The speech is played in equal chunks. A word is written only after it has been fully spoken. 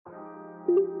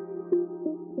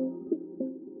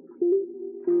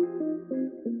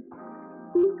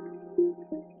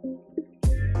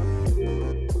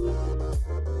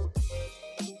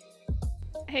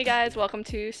Hey guys, welcome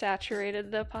to Saturated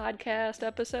the Podcast,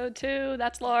 episode 2.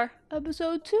 That's Laura.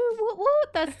 Episode 2?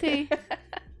 What? That's T.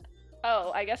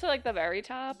 Oh, I guess at like the very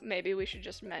top, maybe we should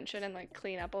just mention and like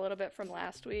clean up a little bit from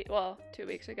last week. Well, 2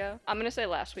 weeks ago. I'm gonna say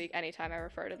last week anytime I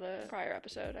refer to the prior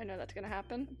episode. I know that's gonna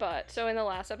happen. But, so in the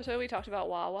last episode we talked about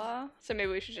Wawa, so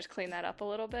maybe we should just clean that up a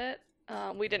little bit.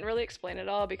 We didn't really explain it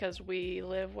all because we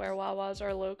live where Wawas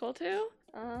are local to.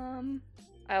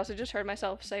 I also just heard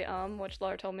myself say which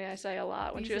Laura told me I say a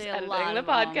lot when she was editing the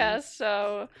podcast,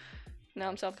 so now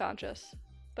I'm self-conscious.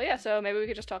 But yeah, so maybe we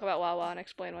could just talk about Wawa and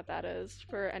explain what that is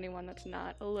for anyone that's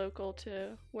not local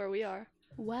to where we are.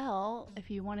 Well, if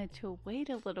you wanted to wait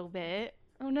a little bit,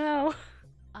 Oh no.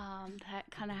 that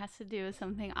kind of has to do with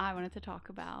something I wanted to talk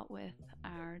about with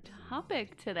our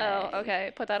topic today. Oh,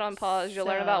 okay. Put that on pause. You'll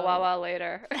learn about Wawa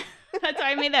later. That's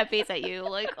why I made that face at you.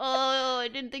 Like, oh, I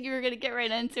didn't think you were going to get right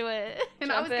into it. And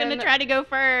Jump I was going to in. try to go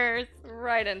first.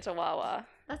 Right into Wawa.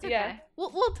 That's okay. Yeah.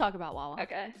 We'll talk about Wawa.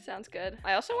 Okay, sounds good.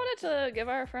 I also wanted to give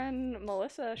our friend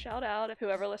Melissa a shout out. If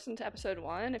whoever listened to episode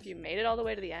 1, if you made it all the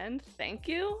way to the end, thank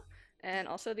you. And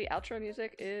also the outro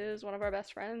music is one of our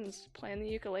best friends playing the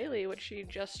ukulele, which she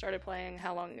just started playing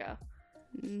how long ago?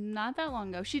 Not that long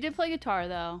ago. She did play guitar,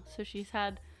 though, so she's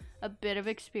had a bit of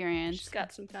experience. She's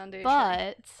got some foundation.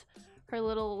 But her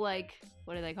little, like,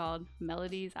 what are they called?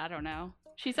 Melodies? I don't know.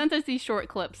 She sent us these short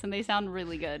clips, and they sound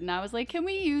really good. And I was like, can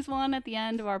we use one at the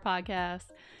end of our podcast?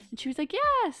 And she was like,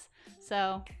 yes!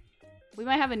 So we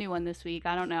might have a new one this week.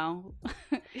 I don't know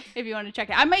if you want to check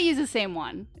it. I might use the same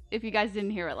one if you guys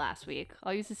didn't hear it last week.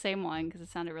 I'll use the same one because it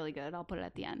sounded really good. I'll put it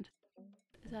at the end.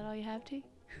 Is that all you have, T?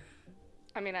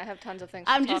 I mean, I have tons of things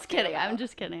I'm to talk just to you kidding. about. I'm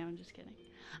just kidding.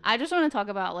 I just want to talk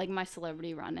about, like, my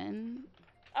celebrity run-in.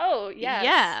 Oh, yes.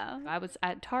 Yeah. I was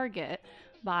at Target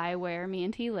by where me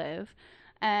and T live.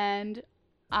 And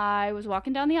I was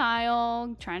walking down the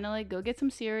aisle trying to, like, go get some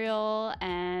cereal.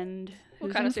 And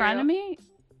who's kind in of front of cereal? me?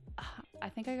 I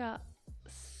think I got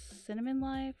Cinnamon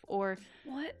Life or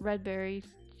What? Red Berry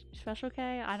Special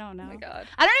K. I don't know. Oh my god.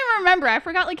 I don't even remember. I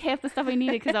forgot, like, half the stuff I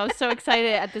needed because I was so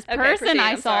excited at this Okay, person proceed.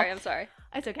 I I'm saw. I'm sorry.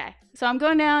 It's okay. So I'm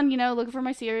going down, looking for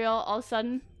my cereal. All of a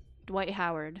sudden, Dwight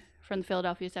Howard from the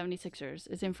Philadelphia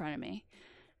 76ers is in front of me.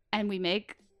 And we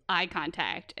make eye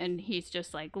contact. And he's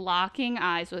just, like, locking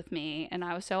eyes with me. And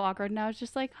I was so awkward. And I was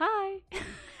just like, hi.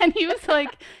 And he was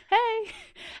like, hey.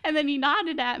 And then he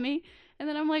nodded at me. And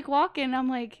then I'm, like, walking. I'm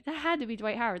like, that had to be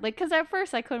Dwight Howard. Like, because at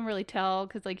first I couldn't really tell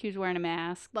because, like, he was wearing a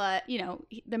mask. But,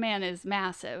 the man is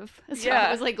massive. So Yeah.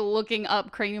 I was, like, looking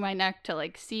up, craning my neck to,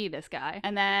 like, see this guy.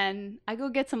 And then I go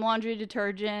get some laundry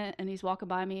detergent, and he's walking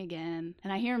by me again.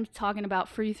 And I hear him talking about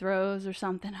free throws or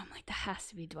something. I'm like, that has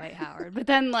to be Dwight Howard. But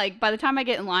then, like, by the time I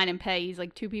get in line and pay, he's,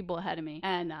 like, 2 people ahead of me.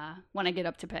 And when I get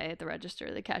up to pay at the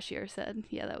register, the cashier said,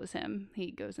 yeah, that was him. He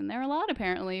goes in there a lot,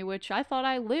 apparently, which I thought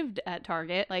I lived at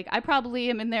Target. Like, I probably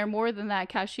am in there more than that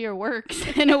cashier works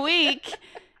in a week.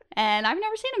 And I've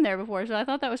never seen him there before, so I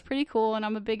thought that was pretty cool, and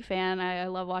I'm a big fan. I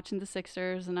love watching the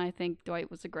Sixers, and I think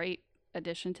Dwight was a great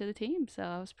addition to the team, so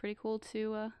it was pretty cool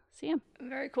to see him.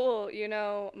 Very cool.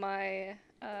 My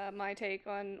take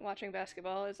on watching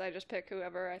basketball is I just pick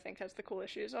whoever I think has the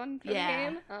coolest shoes on for the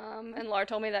game. And Laura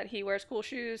told me that he wears cool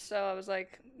shoes, so I was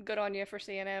like, good on you for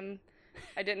seeing him.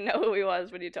 I didn't know who he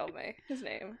was when you told me his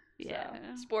name. Yeah.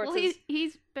 So, sports well, is...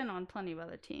 he's been on plenty of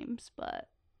other teams, but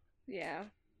Yeah.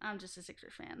 I'm just a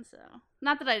Sixers fan, so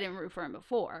not that I didn't root for him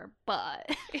before, but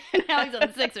now he's on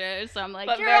the Sixers, so I'm like,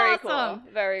 But you're very awesome.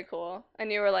 cool. Very cool.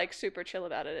 And you were like super chill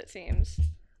about it seems.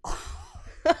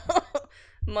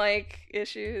 Mic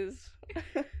issues.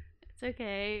 It's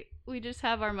okay. We just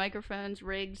have our microphones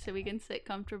rigged so we can sit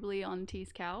comfortably on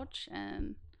T's couch,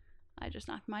 and I just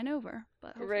knocked mine over.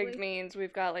 But Rigged means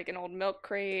we've got like an old milk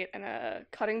crate and a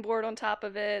cutting board on top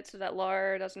of it so that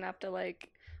Laura doesn't have to like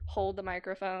hold the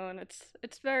microphone.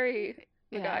 It's very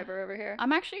MacGyver over here.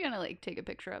 I'm actually gonna like take a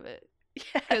picture of it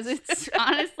Yes. because it's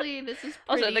honestly this is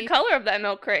pretty... Also, the color of that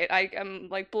milk crate, I'm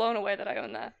like blown away that I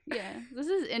own that. Yeah, this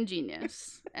is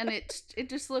ingenious, and it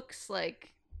just looks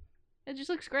like it just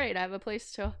looks great. I have a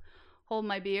place to hold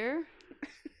my beer,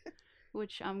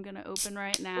 which I'm gonna open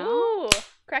right now. Ooh,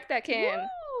 crack that can.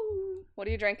 Woo! What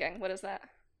are you drinking? What is that?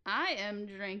 I am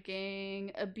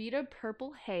drinking Abita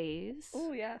Purple Haze.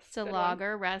 Ooh, yes. It's a good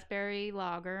lager, raspberry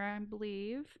lager, I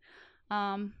believe.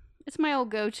 It's my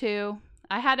old go-to.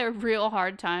 I had a real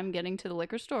hard time getting to the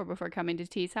liquor store before coming to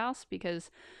T's house because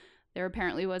there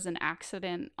apparently was an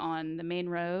accident on the main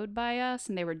road by us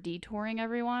and they were detouring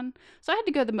everyone. So I had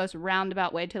to go the most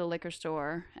roundabout way to the liquor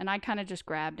store, and I kind of just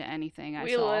grabbed anything I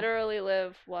We saw. literally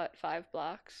live, 5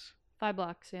 blocks 5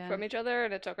 blocks, yeah. from each other,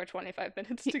 and it took her 25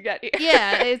 minutes to get here.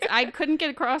 Yeah, I couldn't get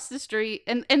across the street,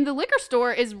 and the liquor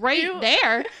store is right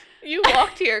there. You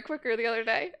walked here quicker the other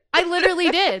day. I literally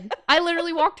did. I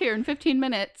literally walked here in 15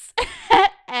 minutes,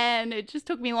 and it just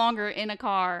took me longer in a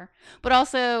car. But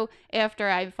also, after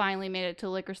I finally made it to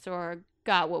the liquor store,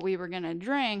 got what we were going to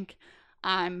drink,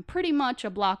 I'm pretty much a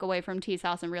block away from T's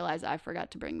house and realized I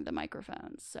forgot to bring the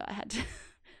microphones. So I had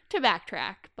to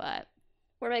backtrack, but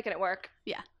We're making it work.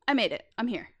 yeah, I made it. I'm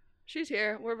here. She's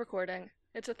here. We're recording.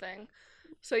 It's a thing.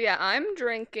 So yeah, I'm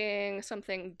drinking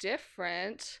something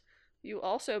different. You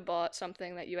also bought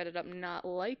something that you ended up not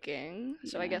liking,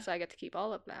 so I Yeah. guess I get to keep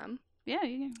all of them. Yeah,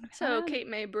 you can. So Cape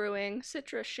May Brewing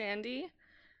Citrus Shandy.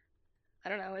 I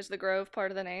don't know, is the Grove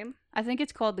part of the name? I think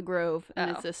it's called the Grove,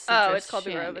 and it's a citrus Oh, it's called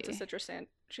the Grove. It's a shandy. citrus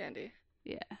shandy.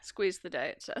 Yeah. Squeeze the day,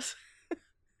 it says.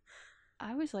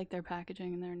 I always like their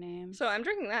packaging and their names. So I'm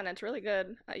drinking that, and it's really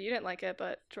good. You didn't like it,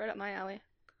 but it's right up my alley.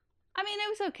 I mean, it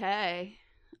was okay.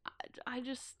 I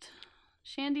just...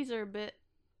 Shandies are a bit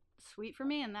sweet for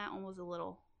me, and that one was a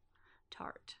little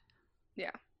tart.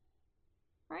 Yeah.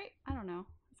 Right? I don't know.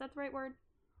 Is that the right word?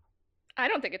 I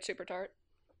don't think it's super tart,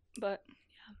 but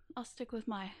I'll stick with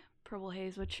my Purple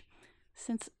Haze, which,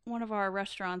 since one of our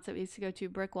restaurants that we used to go to,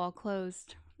 Brickwall,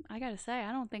 closed, I gotta say,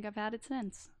 I don't think I've had it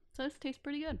since. So this tastes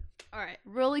pretty good. All right,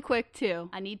 really quick, too.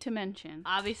 I need to mention,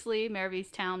 obviously, Mare of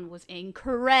Easttown was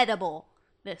incredible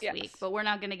this Yes. week, but we're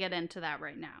not going to get into that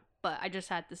right now. But I just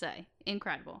had to say,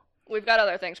 incredible. we've got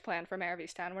other things planned for Mare of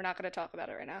Easttown. We're not going to talk about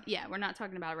it right now. Yeah, we're not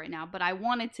talking about it right now, but I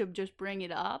wanted to just bring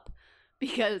it up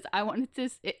because I wanted to...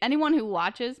 Anyone who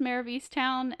watches Mare of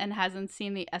Easttown and hasn't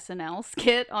seen the SNL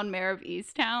skit on Mare of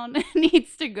Easttown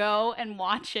needs to go and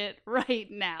watch it right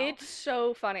now. It's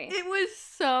so funny. It was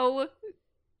so,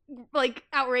 like,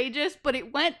 outrageous, but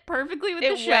it went perfectly with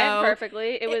It the show. went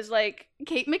perfectly. It was like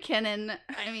Kate McKinnon,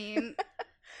 I mean...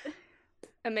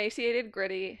 emaciated,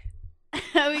 gritty.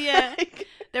 Oh, yeah.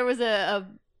 There was a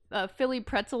Philly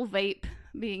pretzel vape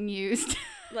being used.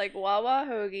 Like Wawa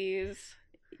hoagies.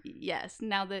 Yes,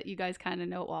 now that you guys kind of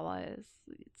know what Wawa is,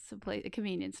 it's a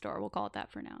convenience store. We'll call it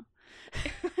that for now.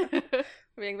 We're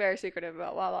being very secretive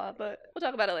about Wawa, but we'll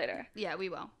talk about it later. Yeah, we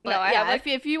will. No, But I yeah, have, like-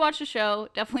 if you watch the show,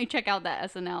 definitely check out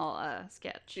that SNL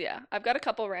sketch. Yeah, I've got a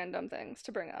couple random things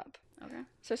to bring up. Okay.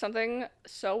 So something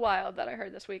so wild that I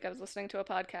heard this week. I was listening to a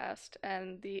podcast,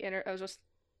 and it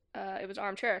was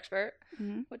Armchair Expert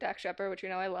Mm-hmm. with Dax Shepard, which you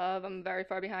know I love. I'm very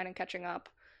far behind in catching up.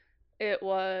 It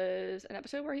was an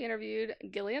episode where he interviewed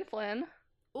Gillian Flynn.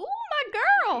 Ooh, my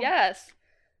girl! Yes.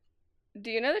 Do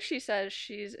you know that she says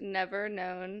she's never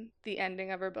known the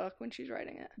ending of her book when she's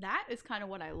writing it? That is kind of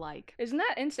what I like. Isn't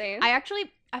that insane? I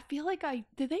feel like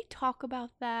did they talk about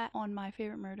that on My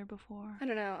Favorite Murder before? I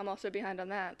don't know. I'm also behind on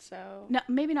that, so... No,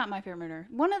 maybe not My Favorite Murder.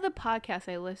 One of the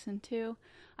podcasts I listened to,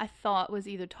 I thought was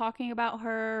either talking about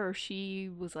her or she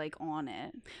was like on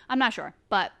it. I'm not sure,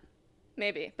 but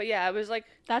Maybe. But yeah, I was like,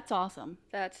 that's awesome.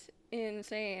 that's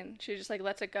insane. She just like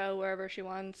lets it go wherever she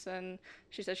wants, and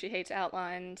she says she hates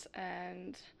outlines,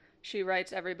 and she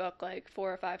writes every book like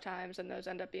 4 or 5 times, and those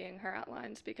end up being her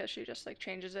outlines because she just like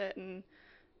changes it and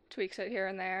tweaks it here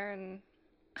and there, and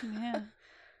Yeah,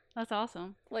 that's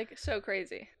awesome. like so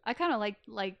crazy. I kind of like,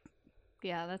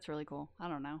 yeah, that's really cool. I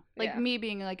don't know. Like Yeah. me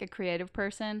being like a creative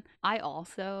person, I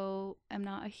also am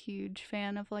not a huge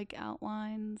fan of like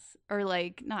outlines or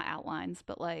like not outlines,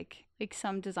 but like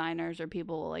some designers or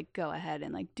people will like go ahead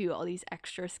and like do all these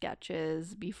extra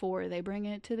sketches before they bring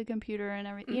it to the computer and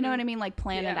everything. You know Mhm. what I mean? Like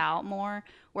plan it Yeah. out more.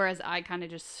 Whereas I kind of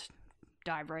just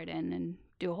dive right in and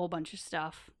do a whole bunch of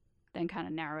stuff, then kind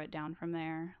of narrow it down from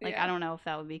there. Like Yeah. I don't know if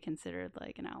that would be considered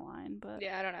like an outline, but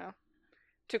Yeah, I don't know.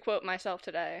 To quote myself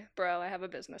today, bro, I have a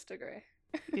business degree.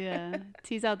 yeah,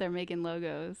 T's out there making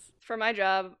logos. For my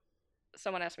job,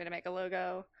 someone asked me to make a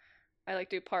logo. I like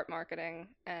do part marketing,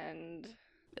 and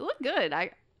It looked good.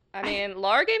 I mean,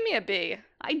 Laura gave me a B.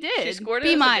 did. She scored it B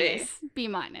as a minus. B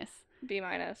minus. B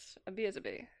minus. A B is a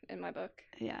B in my book.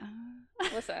 Yeah.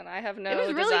 Listen, I have was no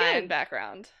really design good.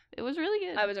 background. It was really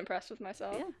good. I was impressed with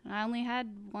myself. Yeah. I only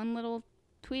had one little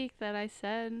tweak that I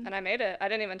said. And I made it. I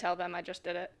didn't even tell them. I just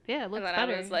did it. Yeah, it looks And then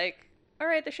better. I was like, all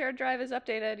right, the shared drive is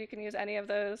updated. You can use any of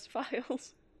those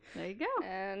files. there you go.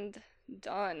 And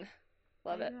done.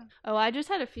 Love There it. you go. Oh, I just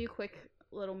had a few quick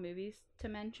little movies to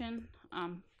mention.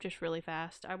 Just really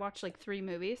fast. I watched like 3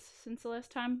 movies since the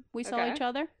last time we saw Okay. each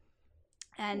other.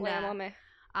 And Lay 'em on me.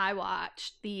 I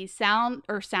watched the Sound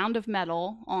of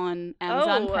Metal on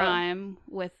Amazon Oh, Prime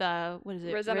with what is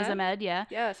it? Riz Ahmed? Ahmed, yeah.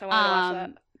 Yes, I wanted to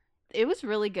watch that. It was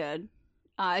really good.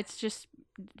 It's just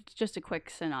a quick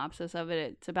synopsis of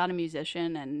it. It's about a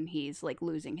musician and he's like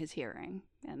losing his hearing,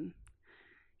 and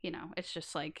it's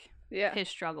just like Yeah. his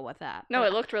struggle with that. No, But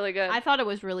it looked really good. I thought it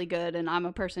was really good, and I'm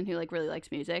a person who like really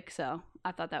likes music, so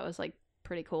I thought that was like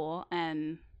pretty cool.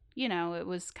 And it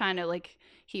was kind of like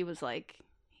he was like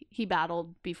he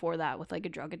battled before that with like a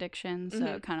drug addiction, so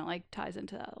it kind of like ties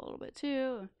into that a little bit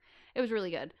too. It was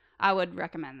really good. I would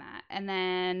recommend that. And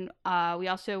then we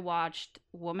also watched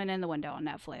Woman in the Window on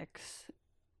Netflix.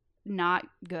 Not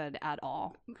good at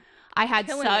all. I had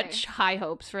Killing such me. high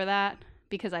hopes for that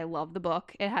because I love the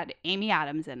book. It had Amy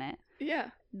Adams in it. Yeah.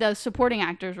 The supporting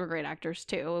actors were great actors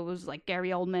too. It was like Gary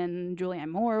Oldman, Julianne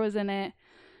Moore was in it.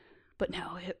 But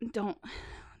no,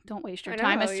 don't waste your I know,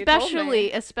 time, you told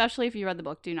me. especially if you read the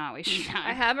book. Do not waste your time.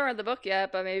 I haven't read the book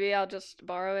yet, but maybe I'll just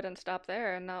borrow it and stop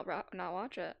there and not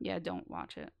watch it. Yeah, don't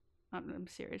watch it. I'm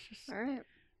serious. Just All right.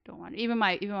 don't watch it. Even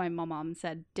my mom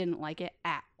said didn't like it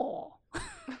at all.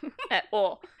 At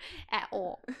all. At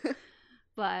all.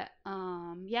 But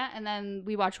yeah, and then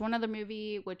we watched one other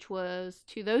movie, which was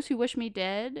To Those Who Wish Me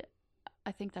Dead.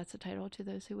 I think that's the title, To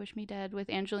Those Who Wish Me Dead, with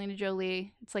Angelina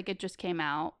Jolie. It's like it just came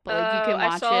out, but like you can I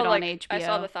watch saw, it on like, HBO. I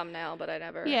saw the thumbnail, but I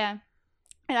never. Yeah,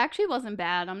 it actually wasn't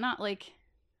bad.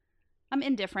 I'm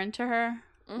indifferent to her.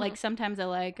 Mhm. Like sometimes I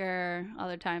like her,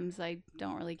 other times I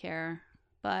don't really care.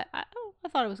 But I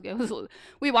thought it was good.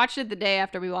 We watched it the day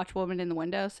after we watched Woman in the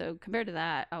Window, so compared to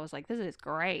that, I was like, this is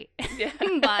great. Yeah.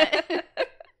 But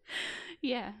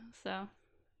yeah, so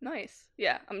Nice.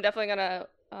 Yeah, I'm definitely gonna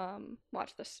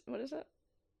watch this. What is it?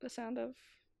 The Sound of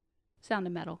Sound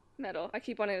of Metal. Metal. I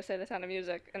keep wanting to say The Sound of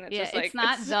Music, and it's Yeah, just like it's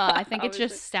not the. I think it's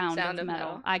obviously just Sound of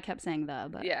Metal. I kept saying the,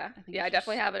 but Yeah, I think yeah, I it's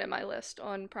definitely just- have it in my list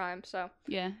on Prime, so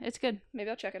Yeah, it's good. maybe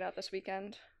I'll check it out this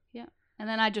weekend. And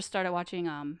then I just started watching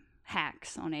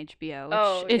Hacks on HBO, which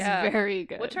Oh, is yeah. very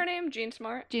good. What's her name? Jean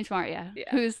Smart. Jean Smart, yeah. Yeah.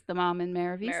 Who's the mom in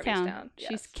Mayor of Mayor of Easttown. Easttown, She's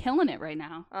yes. killing it right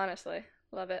now. Honestly,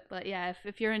 love it. But yeah,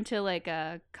 if you're into like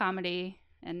a comedy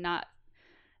and not,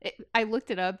 I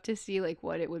looked it up to see like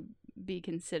what it would be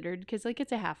considered because like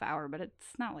it's a half hour, but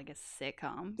it's not like a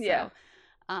sitcom. Yeah.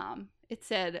 So, it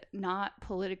said not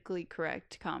politically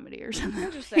correct comedy or something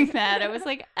Interesting. like that. I was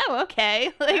like, oh,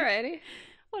 okay, like Alrighty.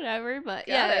 whatever. But Got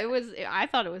yeah, it. it was. I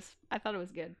thought it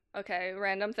was good. Okay,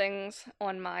 random things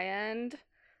on my end.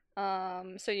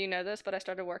 So you know this, but I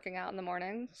started working out in the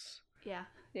mornings. Yeah.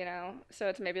 So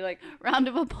it's maybe like, Round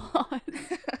of applause.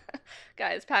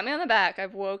 guys, pat me on the back.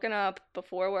 I've woken up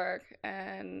before work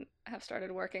and have started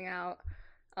working out.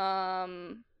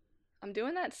 I'm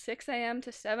doing that 6 a.m.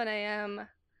 to 7 a.m.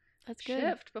 That's good.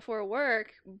 shift before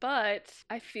work, but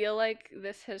I feel like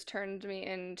this has turned me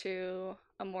into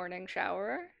a morning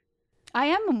shower. I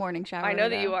am a morning shower. I know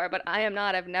that you are, but I am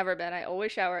not. I've never been. I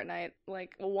always shower at night.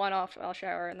 Like, one off, I'll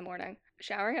shower in the morning.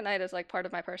 Showering at night is like part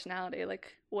of my personality.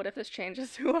 Like, what if this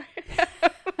changes who I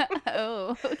am?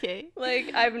 Oh, okay.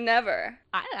 Like, I've never.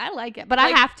 I like it, but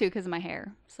Like- I have to because of my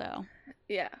hair. So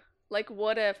Yeah. Like,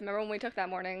 what if, remember when we took that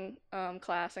morning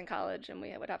class in college and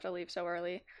we would have to leave so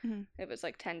early? Mhm. It was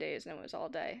like 10 days and it was all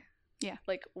day. Yeah.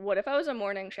 Like, what if I was a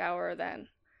morning shower then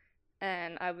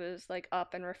and I was like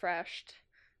up and refreshed?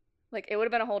 Like, it would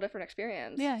have been a whole different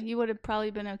experience. yeah, you would have probably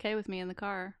been okay with me in the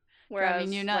car. Whereas,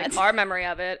 driving you like, nuts. our memory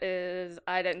of it is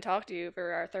I didn't talk to you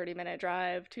for our 30-minute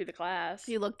drive to the class.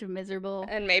 You looked miserable.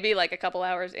 And maybe like a couple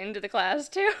hours into the class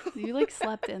too. You like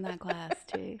slept in that class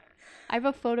too. I have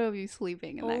a photo of you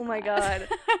sleeping in that Oh my class. God.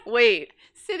 Wait.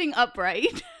 Sitting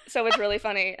upright. So it's really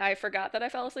funny. I forgot that I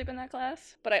fell asleep in that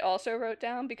class, but I also wrote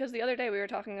down, because the other day we were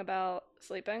talking about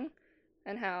sleeping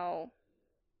and how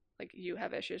like you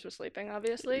have issues with sleeping,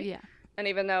 obviously. Yeah. And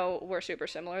even though we're super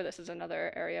similar, this is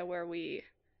another area where we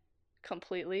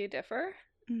completely differ.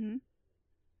 Mm-hmm.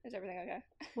 Is everything okay?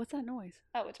 What's that noise?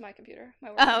 Oh, it's my computer. My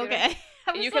work Oh, computer. okay.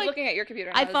 I was You kept like- looking at your computer.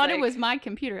 And I thought it like, was my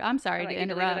computer. I'm sorry like, to you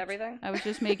deleted interrupt. everything. I was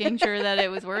just making sure that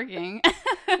it was working.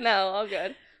 No, all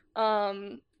good.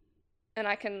 And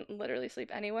I can literally sleep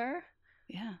anywhere.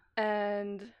 Yeah.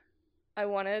 And I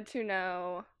wanted to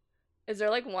know, is there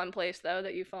like one place though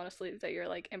that you've fallen asleep that you're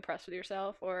like impressed with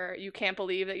yourself, or you can't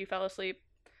believe that you fell asleep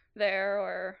there,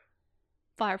 or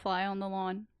Firefly on the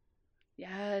lawn,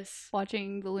 yes.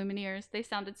 watching the Lumineers. They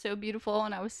sounded so beautiful,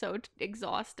 and I was so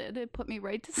exhausted. It put me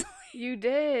right to sleep. You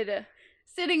did.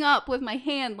 Sitting up with my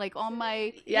hand like on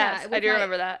my Yes, I with do my-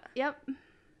 remember that. Yep.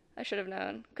 I should have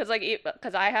known. Because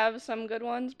I have some good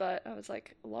ones, but I was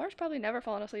like, Laura's probably never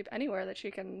fallen asleep anywhere that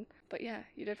she can. But yeah,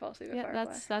 you did fall asleep at Yeah,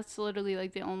 Firefly. that's literally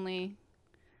like the only.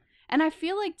 And I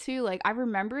feel like too, like I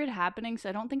remember it happening, so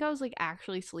I don't think I was like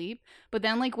actually asleep. But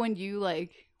then like when you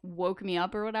like woke me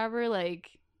up or whatever,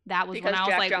 like that was Because when I was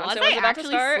Jack like, Johnson was was I about to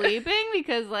actually start?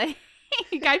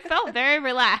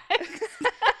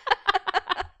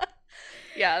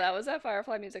 Yeah, that was at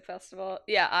Firefly Music Festival.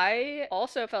 Yeah, I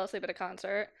also fell asleep at a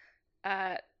concert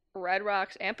at Red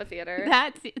Rocks Amphitheater.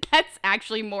 That's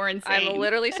actually more insane. I'm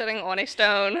literally sitting on a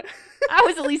stone. I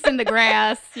was at least in the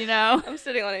grass, you know. I'm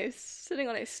sitting on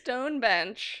a stone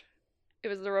bench. It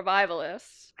was the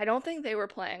Revivalists. I don't think they were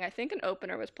playing. I think an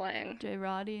opener was playing. J.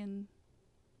 Roddy and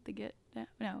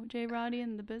J. Roddy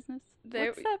and the Business.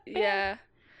 What's that band? Yeah,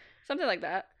 something like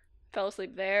that. Fell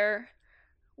asleep there.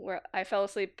 Where I fell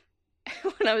asleep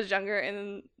when I was younger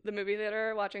in the movie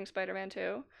theater watching Spider-Man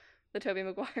 2, the Tobey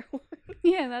Maguire one.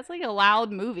 Yeah, that's like a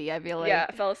loud movie, I feel like. Yeah,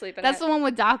 I fell asleep in That's it. the one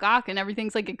with Doc Ock and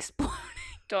everything's like exploding.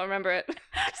 Don't remember it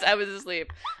because I was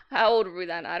asleep. How old were we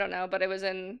then? I don't know, but I was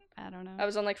on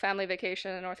like family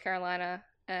vacation in North Carolina,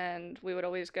 and we would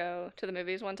always go to the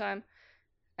movies one time.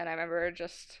 And I remember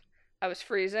I was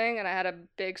freezing, and I had a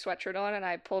big sweatshirt on, and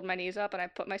I pulled my knees up, and I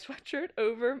put my sweatshirt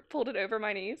pulled it over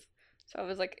my knees. So I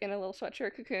was like in a little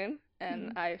sweatshirt cocoon,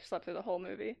 and I slept through the whole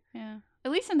movie. Yeah.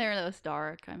 At least in there it was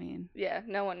dark. I mean. Yeah,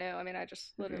 no one knew. I mean, I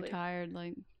just literally. You're tired,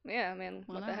 like. Yeah, I mean,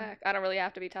 what the heck? I don't really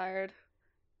have to be tired.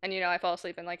 And I fall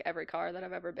asleep in like every car that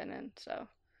I've ever been in, so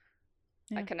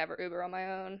I can never Uber on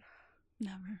my own.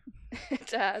 Never.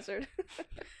 It's a hazard.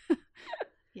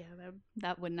 Yeah,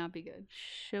 that would not be good.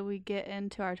 Should we get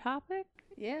into our topic?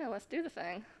 Yeah, let's do the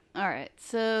thing. All right.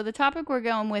 So the topic we're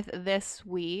going with this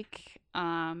week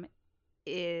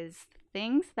is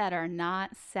things that are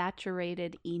not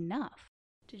saturated enough.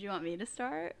 Did you want me to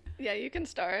start? Yeah, you can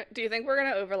start. Do you think we're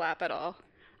going to overlap at all?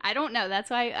 I don't know. That's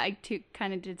why I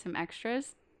kind of did some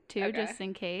extras too, Okay. just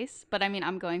in case. But I mean,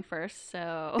 I'm going first,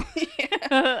 so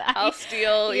I'll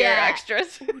steal your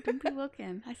extras. Don't be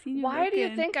looking. I see you. Why do you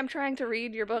looking. think I'm trying to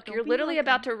read your book? Don't You're be literally looking.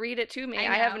 about to read it to me.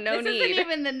 I have no this need.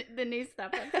 Isn't even the new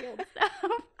stuff. That's the old stuff.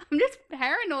 I'm just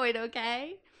paranoid.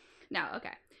 Okay. No.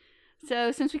 Okay.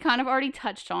 So since we kind of already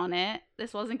touched on it,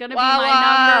 this wasn't going to be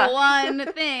my number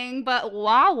one thing, but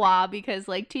Wawa, because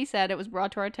like T said, it was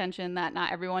brought to our attention that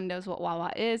not everyone knows what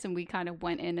Wawa is, and we kind of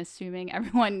went in assuming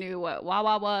everyone knew what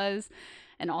Wawa was,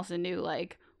 and also knew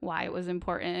like why it was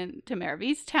important to Mayor of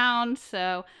Easttown.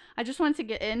 So I just wanted to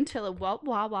get into what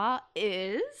Wawa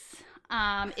is.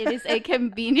 It is a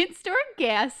convenience store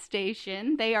gas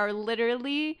station. They are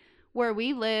literally where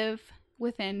we live,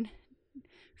 within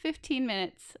 15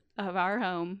 minutes of our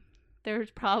home.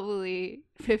 There's probably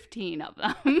 15 of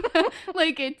them.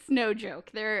 Like, it's no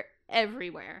joke. They're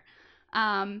everywhere.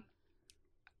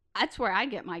 That's where I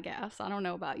get my gas. I don't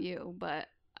know about you, but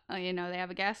they have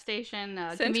a gas station,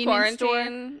 convenience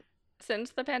store.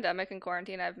 Since the pandemic and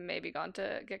quarantine, I've maybe gone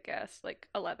to get gas like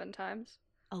 11 times.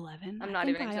 11? I'm not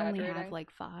even exaggerating. I only have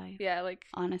like 5. Yeah, like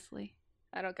honestly,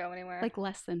 I don't go anywhere. Like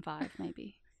less than 5,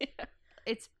 maybe. Yeah.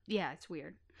 It's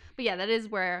weird. But yeah, that is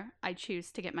where I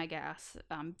choose to get my gas,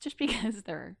 just because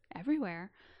they're everywhere.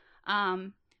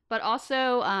 But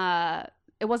also,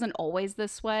 it wasn't always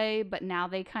this way, but now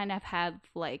they kind of have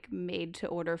like made to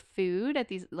order food at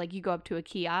these, like you go up to a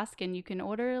kiosk and you can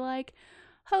order like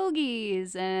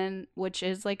hoagies, and which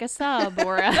is like a sub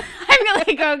or a, I'm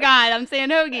like, oh God, I'm saying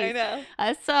hoagies. I know.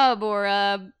 A sub or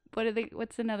a,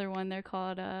 what's another one they're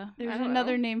called? There's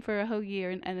another name for a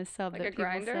hoagie and a sub like that a people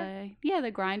grinder? say. Yeah,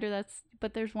 the grinder,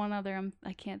 but there's one other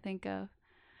I can't think of.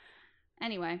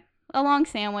 Anyway, a long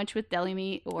sandwich with deli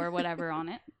meat or whatever on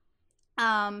it.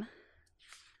 And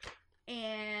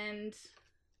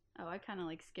I kind of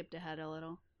like skipped ahead a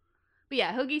little. But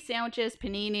yeah, hoagie sandwiches,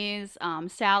 paninis,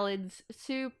 salads,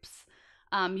 soups.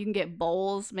 You can get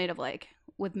bowls made of like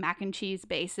with mac and cheese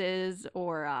bases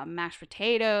or mashed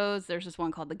potatoes. There's this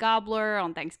one called the Gobbler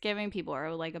on Thanksgiving. People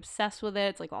are like obsessed with it.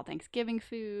 It's like all Thanksgiving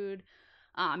food.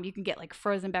 You can get like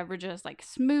frozen beverages like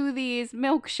smoothies,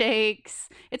 milkshakes.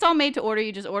 It's all made to order.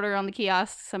 You just order on the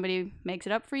kiosk. Somebody makes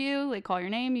it up for you. They call your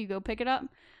name. You go pick it up.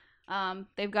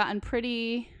 They've gotten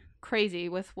pretty crazy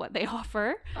with what they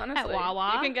offer. Honestly, at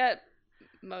Wawa. You can get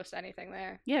most anything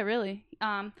there. Yeah, really.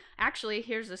 Actually,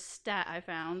 here's a stat I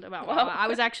found about Wawa. I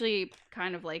was actually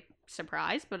kind of like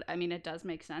surprised, but I mean, it does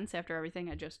make sense after everything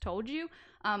I just told you.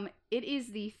 It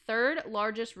is the 3rd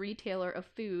largest retailer of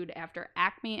food after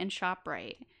Acme and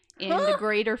ShopRite in the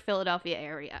greater Philadelphia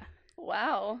area.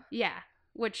 Wow. Yeah,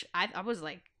 which I was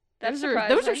like, those are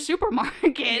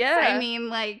supermarkets. Yeah. I mean,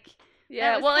 like.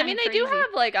 Yeah, well, I mean, they do crazy. have,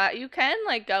 like, you can,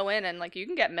 like, go in and, like, you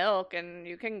can get milk and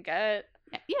you can get...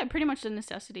 Yeah, pretty much the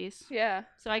necessities. Yeah.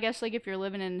 So I guess, like, if you're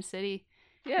living in the city,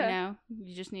 you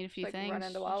just need a few things. Run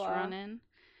into Wawa. Just run in.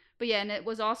 But yeah, and it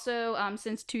was also,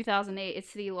 since 2008,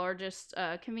 it's the largest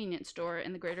convenience store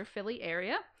in the greater Philly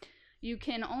area. You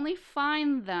can only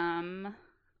find them...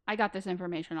 I got this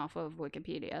information off of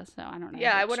Wikipedia, so I don't know.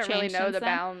 Yeah, I wouldn't really know the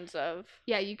bounds of...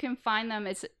 Yeah, you can find them.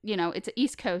 It's, it's an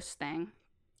East Coast thing.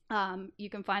 You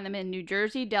can find them in New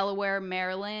Jersey, Delaware,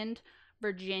 Maryland,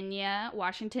 Virginia,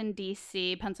 Washington,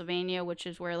 D.C., Pennsylvania, which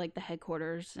is where like the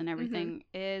headquarters and everything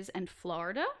is, and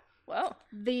Florida. Whoa.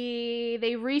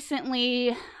 They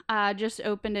recently just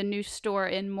opened a new store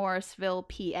in Morrisville,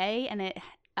 PA, and it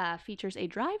features a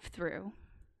drive-through.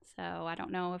 So I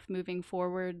don't know if moving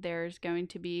forward there's going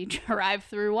to be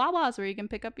drive-through Wawas where you can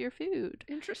pick up your food.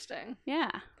 Interesting. Yeah.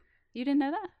 You didn't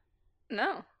know that?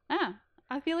 No. Oh.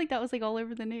 I feel like that was like all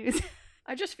over the news.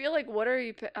 I just feel like, what are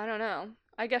you? I don't know.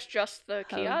 I guess just the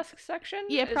kiosk section.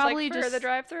 Yeah, is probably like for just the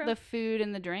drive-through. the food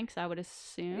and the drinks, I would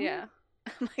assume. Yeah.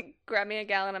 Like, grab me a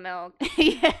gallon of milk.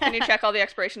 Yeah. Can you check all the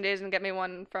expiration days and get me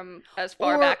one from as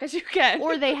far Or- back as you can?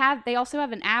 Or they also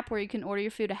have an app where you can order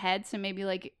your food ahead. So maybe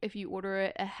like if you order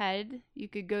it ahead, you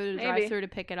could go to the Maybe. drive-through to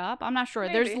pick it up. I'm not sure.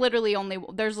 Maybe. There's literally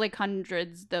there's like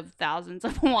hundreds of thousands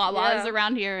of Wawas Yeah.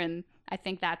 around here, and I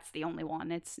think that's the only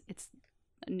one. It's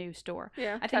a new store.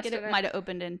 Yeah. I think testing it might have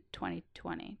opened in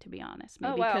 2020, to be honest.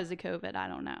 Maybe Oh, wow. because of COVID. I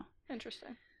don't know.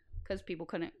 Interesting. Because people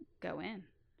couldn't go in.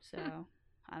 So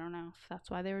I don't know if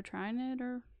that's why they were trying it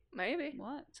or Maybe.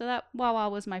 what. So that Wawa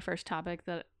was my first topic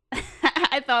that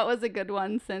I thought was a good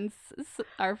one, since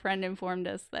our friend informed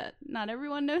us that not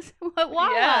everyone knows what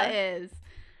Wawa Yeah. is.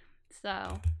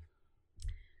 So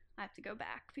I have to go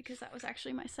back because that was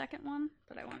actually my second one,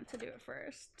 but I wanted to do it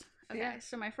first. Okay, Yeah.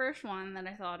 so my first one that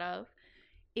I thought of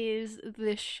is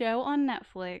this show on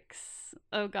Netflix.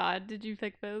 Oh God, did you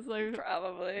pick this? Like,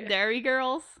 Probably. Dairy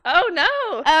Girls? Oh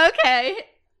no! Okay.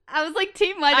 I was like,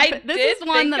 Team might I have this did is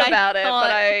one think that about I it, thought...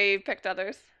 but I picked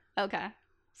others. Okay.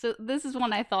 So this is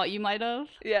one I thought you might have.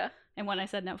 Yeah. And when I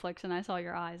said Netflix and I saw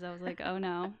your eyes, I was like, oh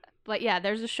no. But yeah,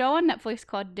 there's a show on Netflix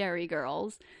called Dairy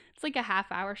Girls. It's like a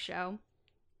half-hour show.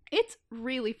 It's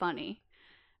really funny.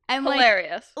 And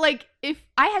Hilarious. like if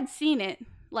I had seen it,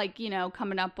 like, you know,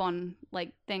 coming up on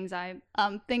like things I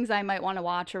might want to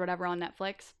watch or whatever on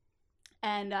Netflix.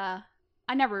 And I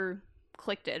never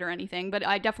clicked it or anything, but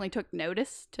I definitely took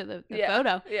notice to the Yeah.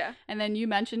 photo. Yeah. And then you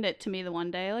mentioned it to me the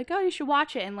one day, like, oh, you should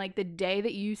watch it. And like the day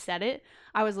that you said it,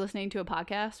 I was listening to a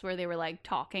podcast where they were like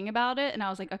talking about it, and I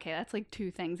was like, okay, that's like two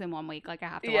things in 1 week. Like I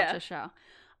have to watch Yeah. this show.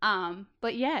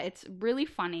 But yeah, it's really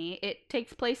funny. It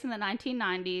takes place in the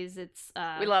 1990s. It's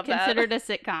We love that. considered a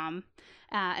sitcom,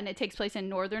 and it takes place in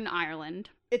Northern Ireland.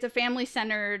 It's a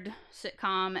family-centered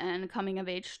sitcom and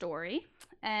coming-of-age story.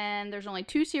 And there's only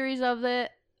 2 series of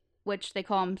it, which they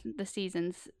call them the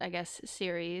seasons, I guess,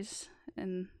 series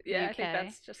in the Yeah, UK. I think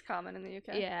that's just common in the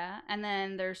UK. Yeah, and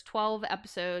then there's 12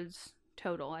 episodes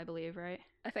total, I believe, right?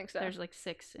 I think so. There's like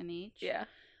 6 in each. Yeah.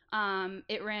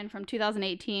 It ran from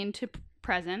 2018 to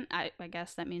present. I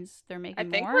guess that means they're making I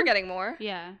think more. we're getting more.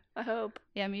 Yeah. I hope.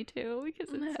 Yeah, me too,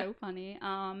 because it's so funny.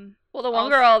 Well, the one Also-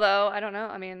 girl, though, I don't know.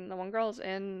 I mean, the one girl's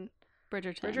in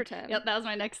Bridgerton. Yep, that was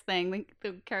my next thing.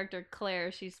 The character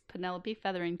Claire, she's Penelope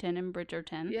Featherington in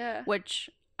Bridgerton. Yeah. Which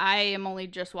I am only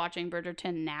just watching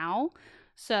Bridgerton now,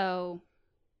 so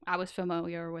I was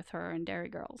familiar with her in Dairy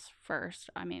Girls first.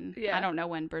 I mean, Yeah. I don't know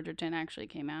when Bridgerton actually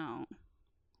came out.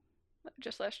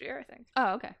 Just last year, I think.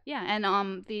 Oh, okay. Yeah, and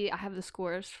I have the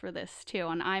scores for this too.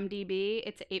 On IMDb,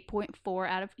 it's 8.4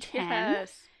 out of 10.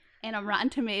 Yes. And on Rotten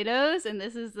Tomatoes, and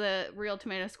this is the real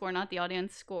tomato score, not the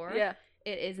audience score. Yeah.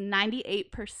 It is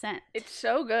 98%. It's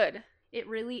so good. It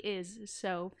really is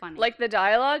so funny. Like, the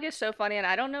dialogue is so funny, and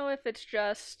I don't know if it's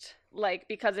just, like,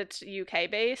 because it's UK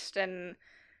based and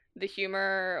the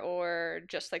humor or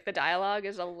just, like, the dialogue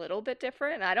is a little bit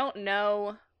different. I don't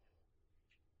know.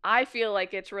 I feel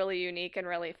like it's really unique and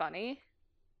really funny,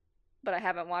 but I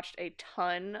haven't watched a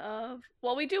ton of.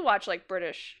 Well, we do watch, like,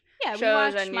 British yeah, we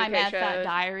shows watched and My UK Mad Fat shows.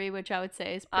 Diary, which I would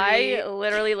say is pretty... I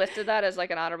literally listed that as, like,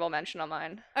 an honorable mention on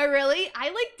mine. Oh, really? I,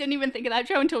 like, didn't even think of that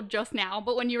show until just now,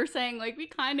 but when you were saying, like, we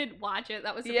kind of watch it,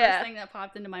 that was the Yeah. first thing that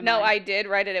popped into my mind. No, I did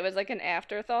write it. It was, like, an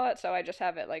afterthought, so I just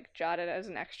have it, like, jotted as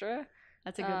an extra.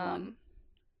 That's a good one.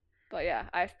 But yeah,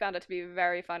 I found it to be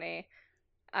very funny.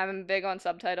 I'm big on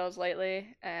subtitles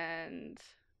lately, and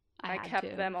I had kept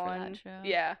to them for that on. show.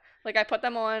 Yeah, like I put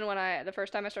them on when the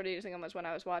first time I started using them was when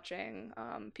I was watching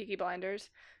Peaky Blinders,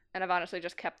 and I've honestly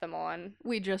just kept them on.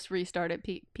 We just restarted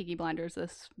Peaky Blinders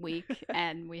this week,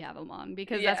 and we have them on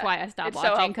because Yeah, that's why I stopped it's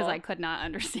so watching because helpful. I could not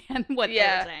understand what they were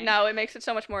Yeah, saying. no, it makes it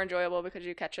so much more enjoyable because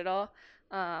you catch it all.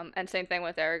 And same thing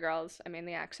with Dairy Girls. I mean,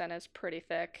 the accent is pretty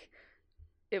thick.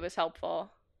 It was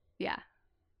helpful. Yeah.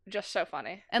 Just so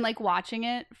funny. And like watching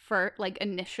it for like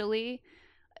initially,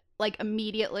 like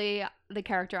immediately the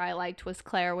character I liked was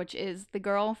Claire, which is the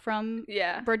girl from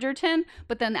Yeah. Bridgerton.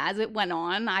 But then as it went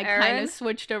on, I kind Erin? of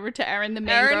switched over to Erin, the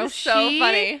main Erin's girl. so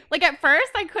funny. Like at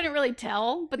first, I couldn't really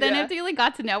tell, but then Yeah. after you like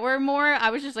got to know her more, I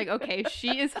was just like, okay,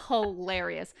 she is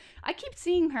hilarious. I keep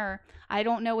seeing her. I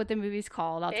don't know what the movie's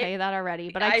called. I'll tell you that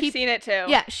already. But I I've keep seen it too.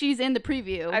 Yeah, she's in the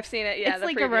preview. I've seen it. Yeah, it's the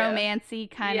like preview. a romancy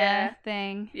kind of Yeah.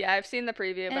 thing. Yeah, I've seen the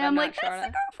preview, but And I'm not like, sure that's on the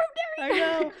it. girl from Derry.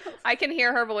 I know. I can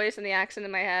hear her voice and the accent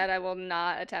in my head. I will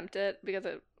not attempt it because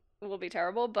it will be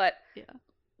terrible. But Yeah.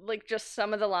 like just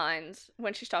some of the lines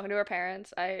when she's talking to her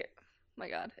parents, my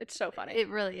God, it's so funny. It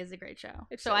really is a great show.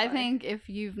 It's so so I funny. think if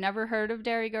you've never heard of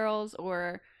Derry Girls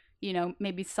or, you know,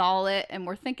 maybe saw it and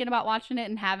were thinking about watching it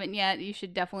and haven't yet, you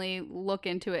should definitely look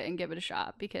into it and give it a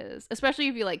shot because, especially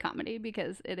if you like comedy,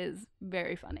 because it is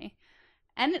very funny.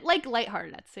 And like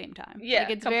lighthearted at the same time. Yeah,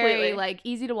 like it's completely. very like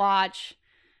easy to watch,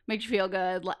 makes you feel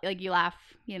good, like you laugh,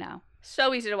 you know.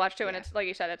 So easy to watch too, and Yeah. it's like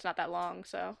you said, it's not that long.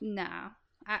 So No,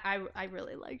 I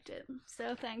really liked it.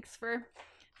 So thanks for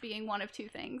being one of two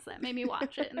things that made me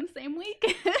watch it in the same week.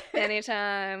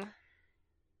 anytime.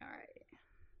 All right.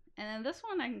 And then this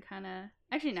one I can kind of...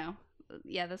 Actually, no.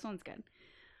 Yeah, this one's good.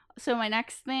 So my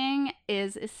next thing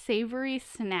is savory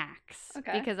snacks.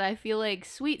 Okay. Because I feel like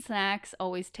sweet snacks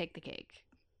always take the cake.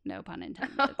 No pun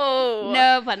intended. Oh,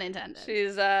 No pun intended.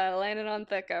 she's landing on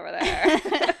thick over there.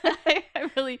 I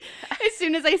really... As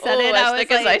soon as I said Ooh, it, as I was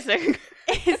thick like... as icing.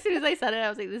 As soon as I said it, I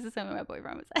was like, this is something my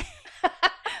boyfriend would say.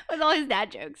 With all his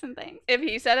dad jokes and things. If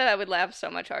he said it, I would laugh so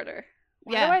much harder.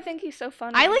 Why Yeah. do I think he's so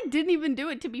funny? I like didn't even do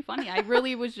it to be funny. I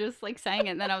really was just like saying it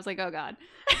and then I was like, oh god.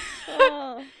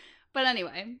 Oh. But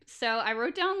anyway, so I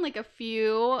wrote down like a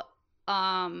few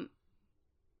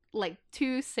like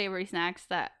two savory snacks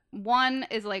that one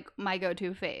is like my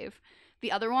go-to fave.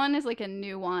 The other one is like a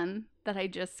new one that I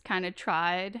just kind of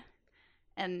tried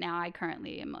and now I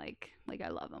currently am like I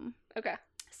love them. Okay.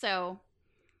 So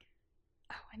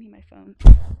I need my phone.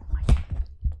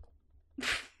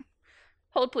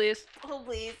 Hold, please. Oh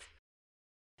please.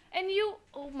 And you,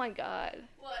 oh my God.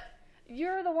 What?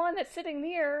 You're the one that's sitting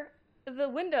near the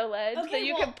window ledge Okay, that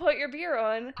you well- can put your beer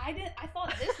on. I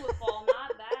thought this would fall,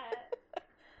 not that.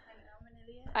 I know I'm an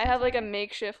idiot. I have like a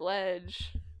makeshift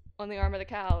ledge on the arm of the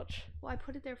couch. Well, I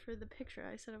put it there for the picture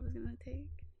I said I was gonna take.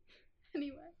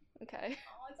 Anyway. Okay.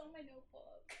 Oh, it's on my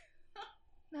notebook.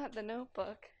 Not the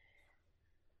notebook.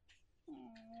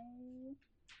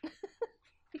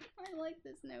 I like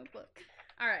this notebook.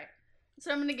 Alright.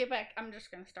 So I'm gonna get back. I'm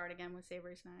just gonna start again with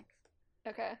savory snacks.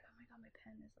 Okay. Oh my god, my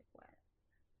pen is like wet.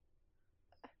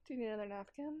 Do you need another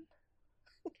napkin?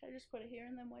 Can I just put it here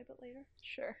and then wipe it later?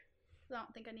 Sure. 'Cause I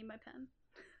don't think I need my pen.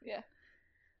 Yeah.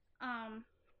 Um.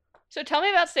 So tell me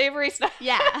about savory snacks.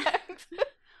 Yeah.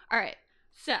 Alright.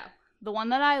 So, the one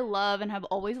that I love and have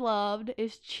always loved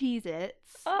is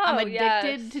Cheez-Its. I'm Oh,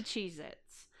 addicted yes. to Cheez-Its.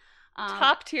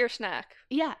 Top tier snack.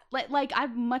 Yeah, like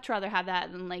I'd much rather have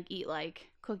that than like eat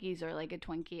like cookies or like a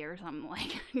Twinkie or something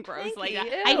like gross like that.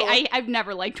 Twinkie, ew. I've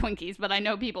never liked Twinkies, but I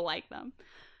know people like them.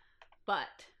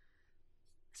 But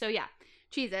so yeah,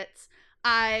 Cheez-Its.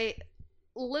 I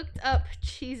looked up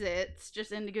Cheez-Its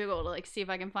just into Google to like see if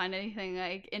I can find anything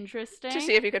like interesting. To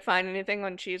see if you could find anything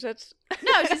on Cheez-Its.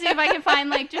 No, to see if I can find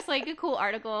like just like a cool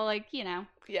article, like, you know.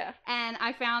 Yeah. And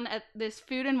I found at this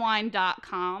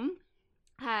foodandwine.com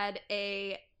had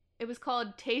it was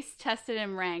called Taste Tested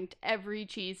and Ranked Every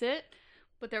Cheez-It,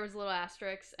 but there was a little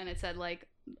asterisk and it said like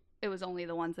it was only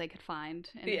the ones they could find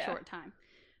in a Yeah. short time.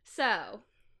 So,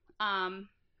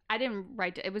 I didn't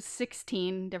write it was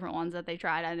 16 different ones that they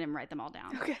tried. I didn't write them all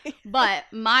down. Okay. But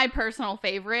my personal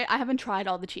favorite, I haven't tried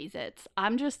all the Cheez-Its.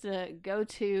 I'm just a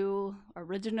go-to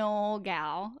original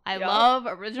gal. I Yup. love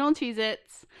original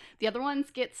Cheez-Its. The other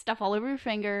ones get stuff all over your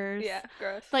fingers. Yeah,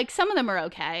 gross. Like, some of them are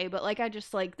okay, but, like, I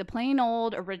just like the plain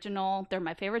old original. They're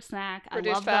my favorite snack. I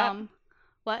Reduced love fat? them.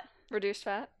 What? Reduced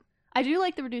fat. I do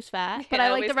like the reduced fat, but Yeah, I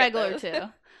I like the always get regular those.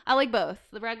 too. I like both,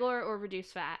 the regular or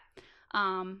reduced fat.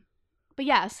 But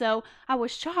yeah, so I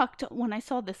was shocked when I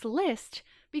saw this list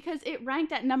because it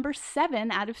ranked at number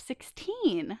 7 out of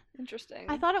 16. Interesting.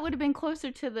 I thought it would have been closer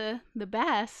to the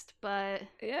best, but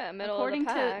yeah, middle according of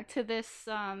the pack. to this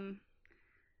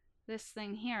this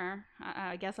thing here,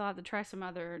 I guess I'll have to try some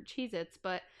other Cheez-Its.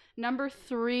 But number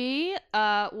 3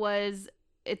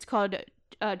 it's called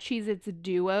Cheez-Its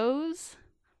Duos.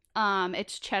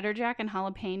 It's Cheddar Jack and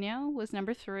Jalapeno was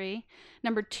number 3.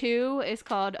 Number 2 is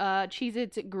called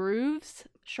Cheez-Its Grooves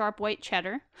Sharp White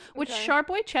Cheddar. Which Okay. Sharp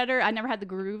White Cheddar, I never had the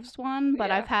Grooves one, but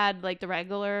Yeah. I've had like the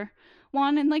regular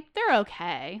one and like they're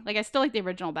okay. Like I still like the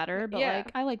original better, but Yeah.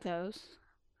 like I like those.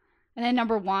 And then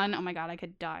number 1, oh my god, I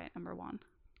could die at number 1.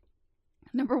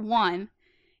 Number 1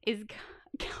 is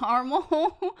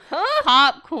caramel Huh?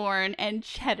 popcorn and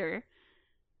cheddar.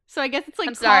 So I guess it's like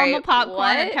I'm sorry, caramel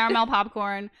popcorn or what? caramel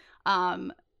popcorn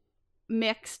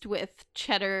mixed with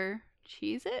cheddar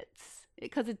Cheez-Its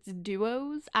because it's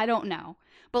duos. I don't know.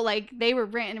 But like they were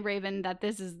ranting and raving that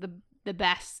this is the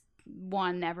best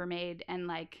one ever made, and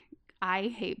like I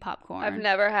hate popcorn. I've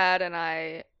never had, and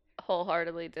I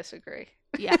wholeheartedly disagree.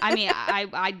 Yeah, I mean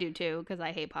I do too because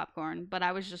I hate popcorn, but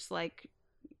I was just like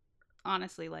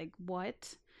honestly like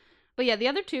what? But yeah, the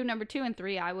other two, number 2 and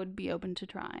 3, I would be open to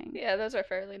trying. Yeah, those are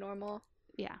fairly normal.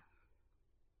 Yeah.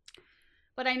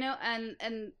 But I know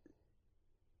and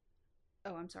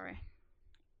oh, I'm sorry.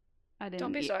 I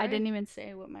Don't be I sorry. didn't even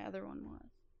say what my other one was.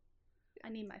 I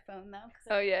need my phone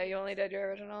though. Oh yeah, you only did your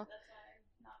original. That's why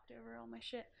I knocked over all my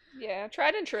shit. Yeah,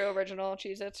 tried and true original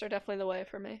Cheez-Its are definitely the way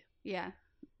for me. Yeah,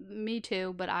 me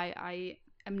too. But I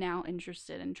am now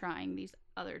interested in trying these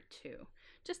other 2,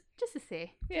 just to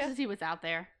see, just to see what's out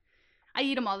there. I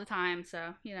eat them all the time,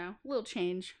 so you know, a little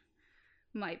change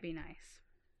might be nice.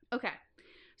 Okay,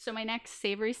 so my next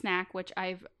savory snack, which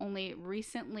I've only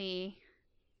recently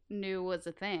knew was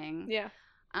a thing. Yeah.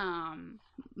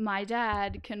 My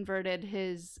dad converted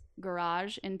his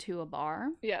garage into a bar.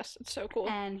 Yes, it's so cool.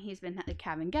 And he's been like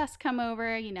having guests come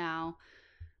over, you know,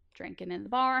 drinking in the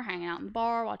bar, hanging out in the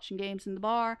bar, watching games in the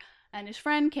bar. And his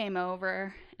friend came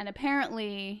over, and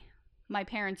apparently my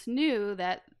parents knew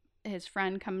that his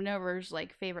friend coming over's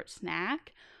like favorite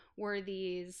snack were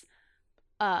these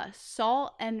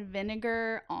salt and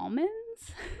vinegar almonds.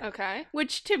 Okay.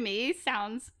 Which to me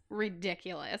sounds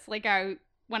ridiculous. Like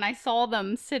when I saw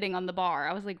them sitting on the bar,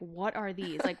 I was like, what are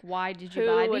these? Like, why did you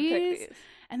buy Who would these? pick these?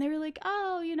 And they were like,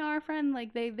 oh, you know, our friend,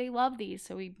 like, they love these,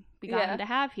 so we got Yeah. them to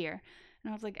have here. And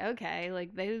I was like, okay,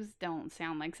 like, those don't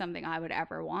sound like something I would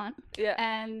ever want. Yeah.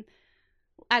 And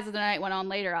as the night went on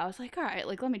later, I was like, all right,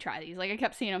 like, let me try these. Like, I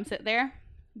kept seeing them sit there.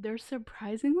 They're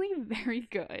surprisingly very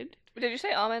good. Did you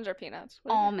say almonds or peanuts?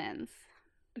 What did Almonds.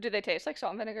 do they taste like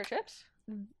salt and vinegar chips?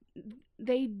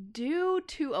 They do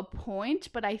to a point,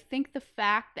 but I think the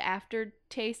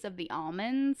aftertaste of the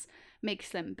almonds makes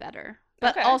them better.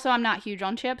 But Okay. also, I'm not huge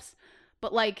on chips.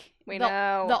 But like We the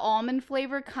know. almond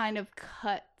flavor kind of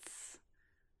cuts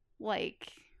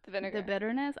like The vinegar. the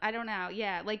bitterness. I don't know.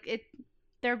 Yeah, like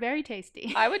they're very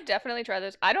tasty. I would definitely try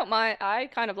this. I don't mind. I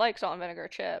kind of like salt and vinegar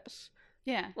chips.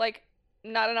 Yeah, Like,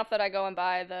 not enough that I go and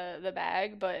buy the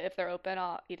bag, but if they're open,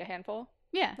 I'll eat a handful.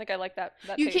 yeah. Like, I like that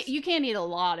You taste. can't eat a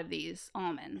lot of these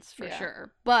almonds for Yeah.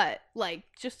 sure, but like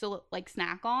just to like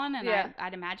snack on, and Yeah.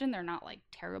 I'd imagine they're not like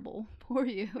terrible for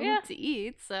you Yeah. to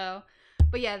eat. So,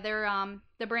 but yeah, they're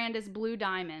the brand is Blue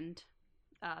Diamond,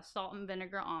 salt and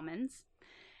vinegar almonds.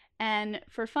 And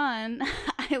for fun,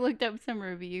 I looked up some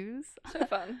reviews So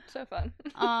fun. So fun.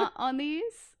 on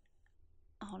these.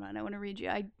 Hold on, I want to read you.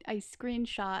 I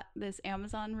screenshot this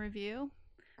Amazon review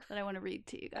that I want to read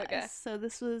to you guys. Okay. So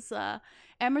this was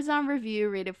Amazon review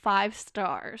rated 5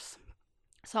 stars.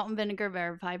 Salt and vinegar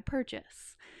verified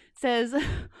purchase. Says,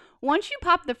 once you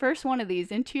pop the first one of these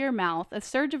into your mouth, a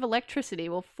surge of electricity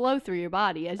will flow through your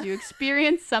body as you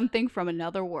experience something from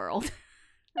another world.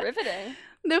 Riveting.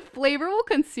 The flavor will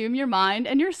consume your mind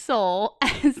and your soul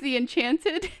as the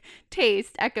enchanted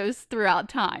taste echoes throughout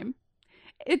time.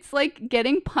 It's like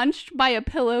getting punched by a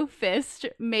pillow fist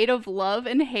made of love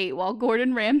and hate while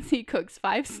Gordon Ramsay cooks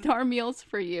 5-star meals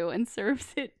for you and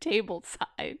serves it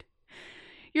tableside.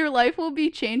 Your life will be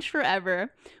changed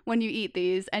forever when you eat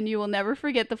these, and you will never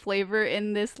forget the flavor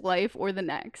in this life or the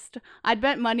next. I'd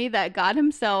bet money that God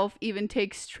himself even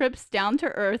takes trips down to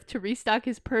earth to restock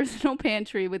his personal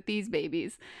pantry with these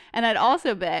babies. And I'd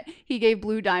also bet he gave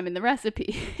Blue Diamond the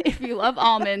recipe. If you love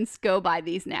almonds, go buy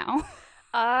these now.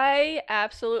 I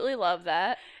absolutely love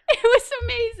that. It was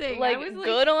amazing. Like, I was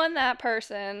good on that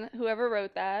person, whoever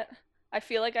wrote that. I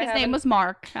feel like I His have name was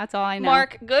Mark. That's all I know.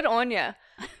 Mark, good on ya.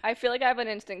 I feel like I have an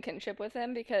instant kinship with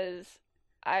him because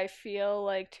I feel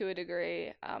like to a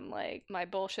degree, like my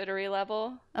bullshittery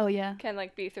level Oh yeah, can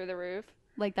like be through the roof.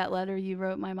 like that letter you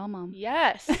wrote my mom.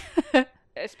 Yes.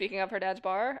 Speaking of her dad's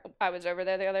bar, I was over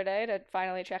there the other day to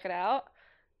finally check it out,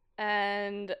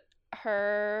 and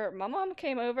her mom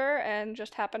came over and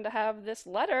just happened to have this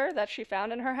letter that she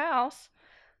found in her house,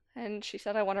 and she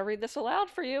said, "I want to read this aloud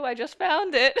for you. I just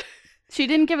found it." She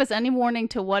didn't give us any warning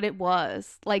to what it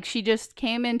was. Like, she just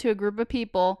came into a group of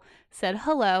people, said,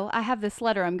 hello, I have this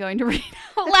letter I'm going to read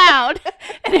out loud.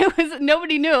 And it was,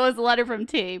 nobody knew it was a letter from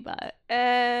T, but.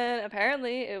 And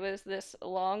apparently it was this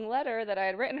long letter that I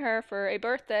had written her for a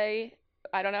birthday,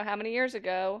 I don't know how many years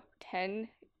ago, 10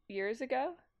 years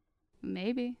ago?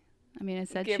 Maybe. I mean, it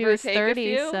said Give she or was take a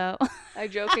 30, few. so. I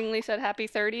jokingly said happy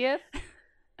 30th.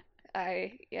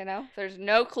 There's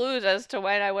no clues as to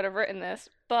when I would have written this,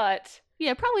 but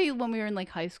Yeah, probably when we were in like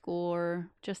high school or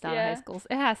just out of high school.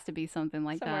 It has to be something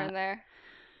like somewhere that. in there.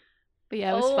 But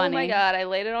yeah, it was funny. Oh my god, I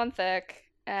laid it on thick,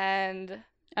 and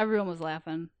everyone was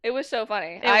laughing. it was so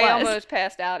funny. It I was. almost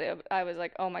passed out. I was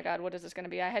like, oh my god, what is this going to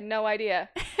be? I had no idea.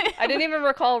 I didn't even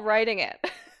recall writing it.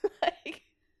 Like,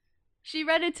 she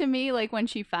read it to me like when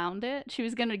she found it. She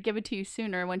was going to give it to you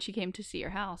sooner when she came to see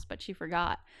your house, but she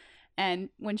forgot. And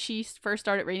when she first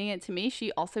started reading it to me,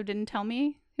 she also didn't tell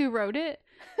me who wrote it.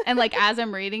 And like as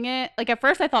I'm reading it, like at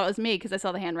first I thought it was me because I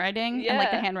saw the handwriting and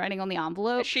like the handwriting on the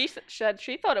envelope. She said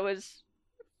she thought it was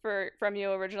from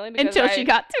you originally because until she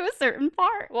got to a certain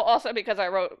part. Well, also because I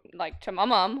wrote like to my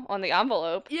mom on the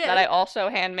envelope that I also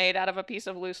handmade out of a piece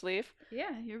of loose leaf.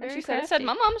 Yeah, you're very and she crafty. said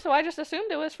my mom, so I just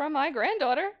assumed it was from my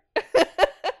granddaughter.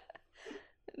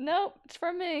 Nope, it's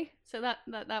from me. So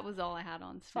that was all I had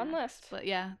on Snap. Fun list. But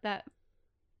yeah, that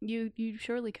you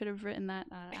surely could have written that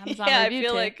Amazon yeah, review I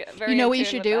feel too. like very you know in what you tune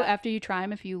should with do that. after you try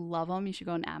them? If you love them, you should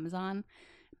go on Amazon,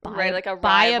 buy like a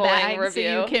buy a rivaling bag review.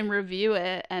 so you can review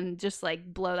it and just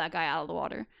like blow that guy out of the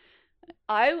water.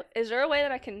 Is there a way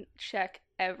that I can check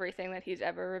everything that he's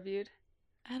ever reviewed?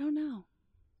 I don't know.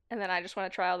 And then I just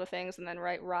want to try all the things and then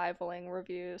write rivaling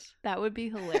reviews. That would be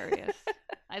hilarious.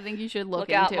 I think you should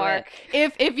look out, into Mark.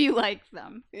 it if you like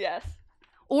them. Yes.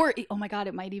 Or oh my god,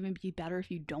 it might even be better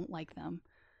if you don't like them.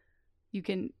 You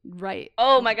can write.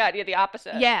 Oh my god, yeah, the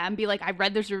opposite. Yeah, and be like, I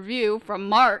read this review from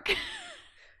Mark.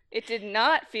 It did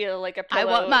not feel like a pillow. I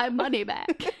want my money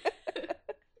back.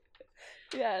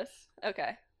 Yes.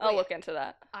 Okay. I'll look into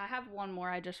that. I have one more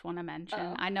I just want to mention.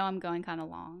 Oh. I know I'm going kind of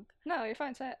long. No, you're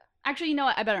fine. Say it. Actually, you know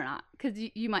what? I better not, because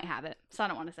you might have it, so I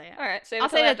don't want to say it. All right. I'll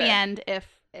say it at the end if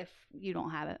you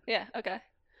don't have it. Yeah. Okay.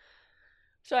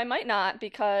 So I might not,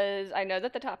 because I know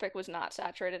that the topic was not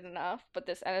saturated enough, but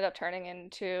this ended up turning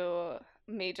into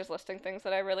me just listing things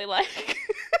that I really like.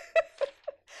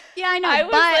 Yeah, I know. I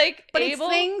was but it's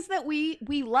things that we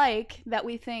like that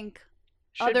we think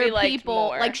should other be liked people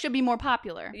more. like should be more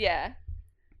popular. Yeah.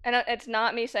 And it's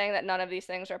not me saying that none of these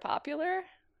things are popular,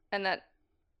 and that,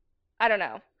 I don't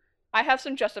know. I have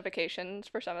some justifications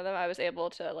for some of them. I was able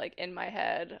to, like, in my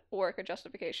head, work a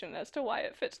justification as to why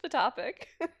it fits the topic.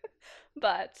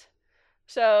 But,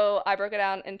 so I broke it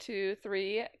down into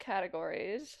 3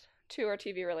 categories. 2 are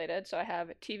TV related, so I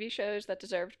have TV shows that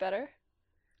deserved better.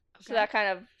 Okay. So that kind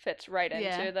of fits right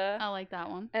into the... I like that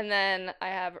one. And then I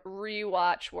have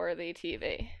rewatch worthy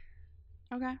TV.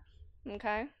 Okay.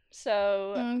 Okay.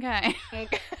 So... Okay.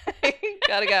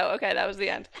 Gotta go. Okay, that was the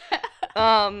end.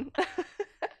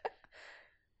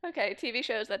 Okay, TV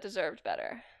shows that deserved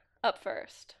better. Up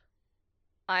first.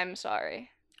 I'm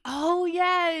Sorry. Oh,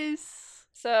 yes.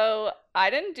 So, I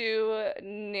didn't do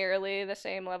nearly the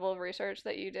same level of research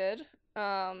that you did.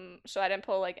 So I didn't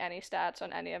pull, like, any stats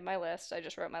on any of my lists. I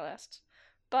just wrote my lists.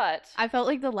 But... I felt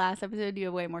like the last episode you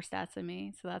had way more stats than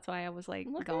me, so that's why I was, like,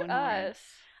 going at us.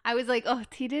 I was like, oh,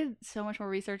 T did so much more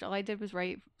research. All I did was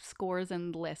write scores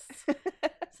and lists.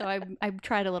 So I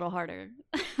tried a little harder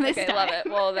this Okay, time. love it.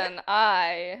 Well, then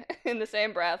I, in the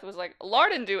same breath, was like, Laura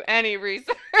didn't do any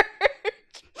research.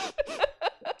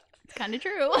 It's kind of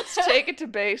true. Let's take it to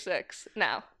basics.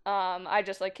 No. I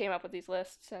just, like, came up with these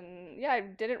lists, and, yeah, I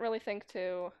didn't really think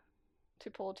to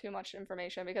pull too much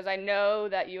information, because I know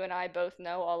that you and I both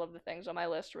know all of the things on my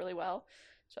list really well.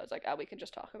 So I was like, we can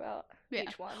just talk about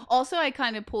each one. Also, I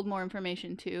kind of pulled more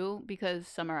information, too, because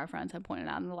some of our friends had pointed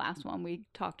out in the last one, we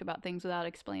talked about things without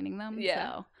explaining them.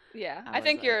 Yeah. So yeah. I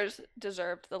think yours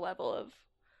deserved the level of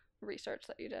research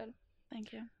that you did.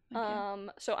 Thank you.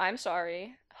 So I'm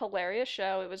Sorry. Hilarious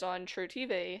show. It was on True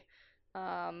TV.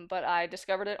 But I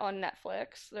discovered it on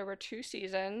Netflix. There were 2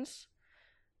 seasons.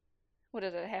 What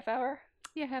is it, a half hour?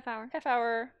 Yeah, half hour. Half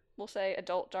hour, we'll say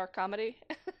adult dark comedy.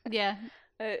 Yeah.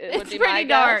 It would It's be pretty my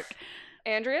dark. guess.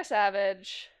 Andrea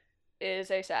Savage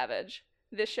is a savage.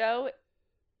 This show,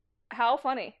 how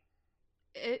funny.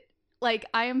 I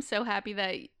am so happy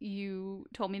that you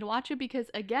told me to watch it,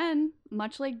 because, again,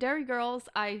 much like Derry Girls,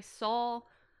 I saw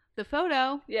the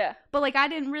photo. Yeah. But, like, I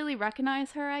didn't really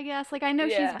recognize her, I guess. Like, I know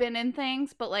Yeah. she's been in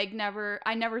things, but, like,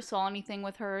 I never saw anything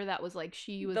with her that was, like,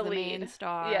 she was the main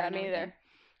star. Yeah, and me everything. either.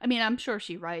 I mean, I'm sure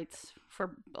she writes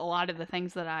for a lot of the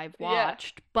things that I've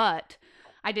watched, but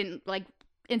I didn't, like,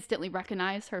 instantly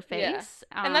recognize her face.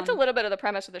 Yeah. And that's a little bit of the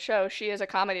premise of the show. She is a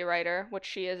comedy writer, which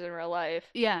she is in real life.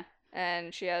 Yeah.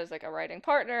 And she has, like, a writing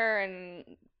partner, and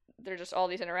there's just all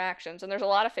these interactions. And there's a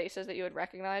lot of faces that you would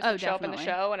recognize that show up in the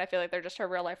show, and I feel like they're just her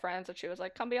real life friends, and she was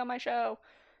like, come be on my show.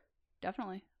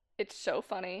 Definitely. It's so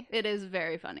funny. It is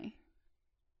very funny.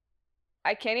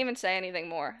 I can't even say anything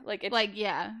more. Like it's Like,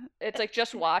 yeah. it's like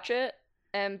just watch it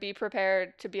and be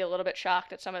prepared to be a little bit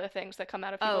shocked at some of the things that come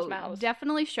out of people's mouths.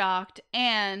 Definitely shocked.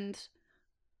 And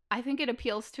I think it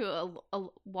appeals to a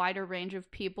wider range of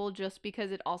people just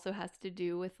because it also has to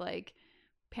do with like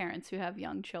parents who have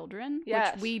young children,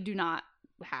 Yes. which we do not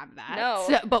have that. No,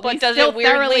 So, but we does still it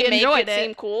weirdly thoroughly make enjoyed it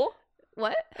seem cool?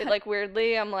 What? It like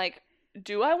weirdly, I'm like,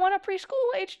 do I want a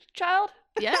preschool aged child?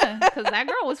 Yeah, because that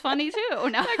girl was funny too. No.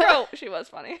 That girl, she was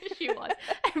funny. She was.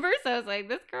 At first, I was like,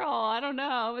 "This girl, I don't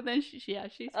know," but then she's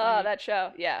funny. Oh, that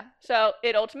show, yeah. So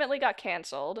it ultimately got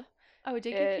canceled. Oh, it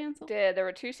did get canceled? Did. There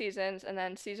were 2 seasons, and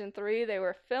then season 3 they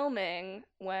were filming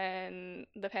when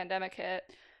the pandemic hit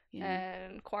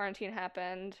and quarantine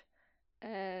happened,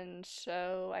 and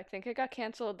so I think it got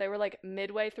canceled. They were like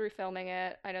midway through filming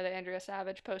it. I know that Andrea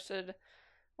Savage posted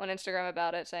on Instagram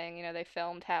about it, saying, you know, they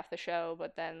filmed half the show,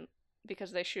 but then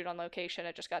because they shoot on location,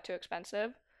 it just got too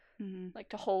expensive, like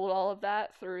to hold all of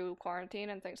that through quarantine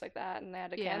and things like that, and they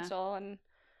had to cancel, and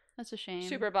that's a shame.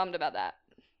 Super bummed about that.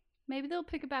 Maybe they'll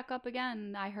pick it back up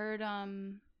again. I heard,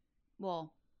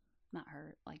 well, not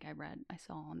heard, like I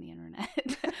saw on the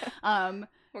internet.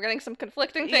 We're getting some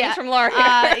conflicting things from Laura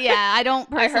here. Yeah, I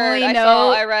don't personally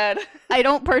I read. I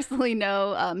don't personally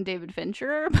know David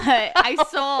Fincher, but I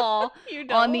saw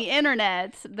on the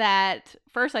internet that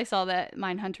first I saw that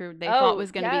Mindhunter they thought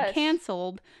was going to be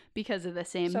canceled because of the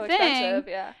same thing. Expensive,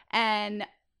 yeah. And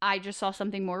I just saw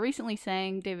something more recently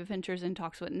saying David Fincher's in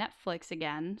talks with Netflix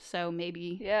again, so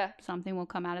maybe something will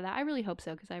come out of that. I really hope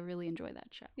so because I really enjoy that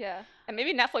show. Yeah, and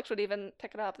maybe Netflix would even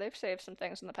pick it up. They've saved some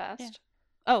things in the past. Yeah.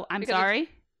 Oh, I'm sorry.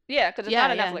 Yeah, because it's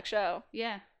not a Netflix show.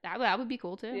 Yeah, that would be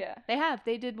cool too. Yeah,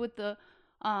 they did with the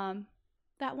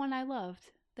that one I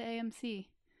loved, the AMC,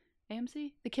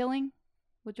 The Killing,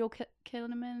 with Joel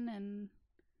Kinnaman and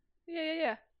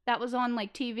yeah. That was on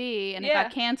like TV and it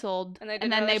got canceled,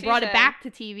 and then they brought it back to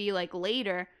TV like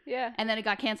later. Yeah, and then it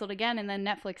got canceled again, and then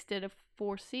Netflix did a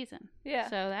 4th season. Yeah,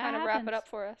 so that kind of wrap it up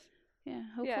for us. Yeah,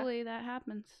 hopefully that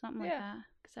happens, something like that,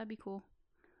 because that'd be cool.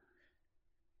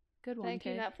 Good one. Thank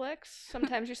you, Netflix.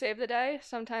 Sometimes you save the day.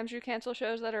 Sometimes you cancel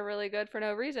shows that are really good for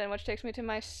no reason, which takes me to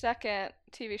my second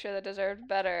TV show that deserved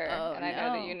better, and I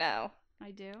know that you know.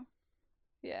 I do.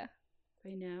 Yeah.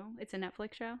 I know. It's a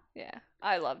Netflix show? Yeah.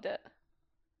 I loved it.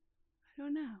 I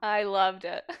don't know. I loved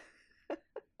it.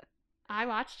 I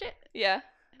watched it? Yeah.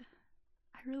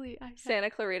 I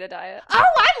Santa Clarita Diet. Oh,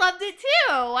 I loved it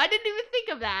too! I didn't even think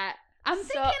of that.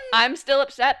 I'm still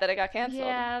upset that it got canceled.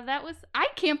 Yeah, I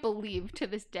can't believe to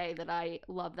this day that I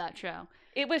love that show.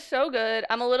 It was so good.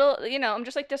 I'm a little, I'm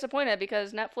just like disappointed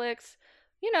because Netflix,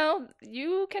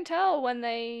 you can tell when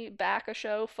they back a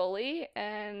show fully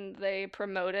and they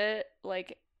promote it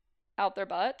like out their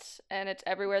butts and it's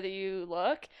everywhere that you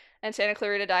look. And Santa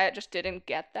Clarita Diet just didn't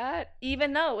get that,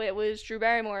 even though it was Drew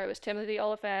Barrymore, it was Timothy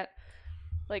Olyphant,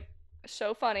 like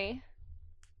so funny.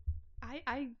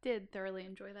 I did thoroughly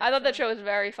enjoy that. I thought that show was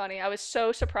very funny. I was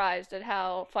so surprised at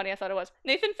how funny I thought it was.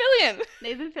 Nathan Fillion.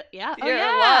 Yeah. Oh,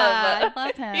 yeah. I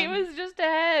love him. He was just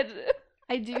ahead.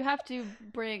 I do have to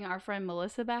bring our friend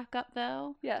Melissa back up,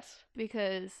 though. Yes.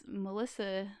 Because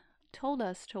Melissa told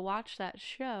us to watch that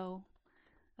show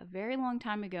a very long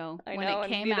time ago when it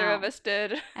came out. Neither of us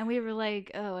did. And we were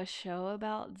like, oh, a show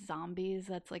about zombies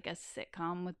that's like a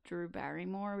sitcom with Drew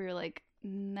Barrymore? We were like,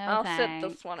 no, thanks. I'll sit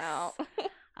this one out.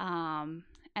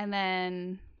 And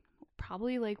then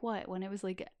probably like when it was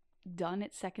like done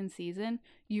its 2nd season,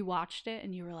 you watched it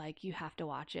and you were like, you have to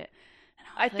watch it. And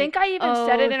I think I even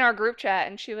said it in our group chat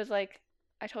and she was like,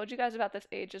 I told you guys about this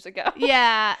ages ago.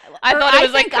 Yeah. I thought it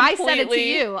was like completely... I said it to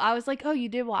you. I was like, oh, you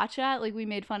did watch that? Like we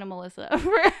made fun of Melissa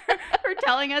for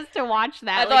telling us to watch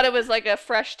that. I thought it was like a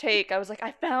fresh take. I was like,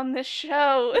 I found this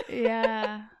show.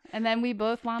 Yeah. And then we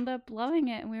both wound up loving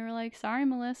it and we were like, sorry,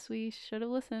 Melissa, we should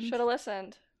have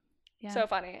listened. Yeah. So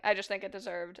funny. I just think it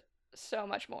deserved so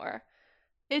much more.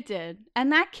 It did.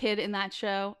 And that kid in that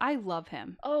show, I love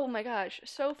him. Oh my gosh,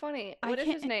 so funny. What is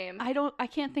his name? I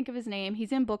can't think of his name.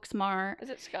 He's in Booksmart. Is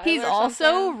it Skylar? He's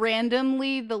also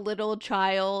randomly the little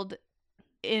child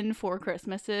in 4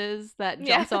 Christmases that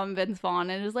jumps on Vince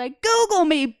Vaughn and is like, Google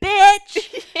me,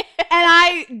 bitch! And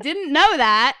I didn't know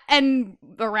that. And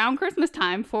around Christmas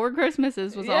time, 4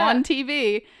 Christmases was on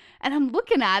TV. And I'm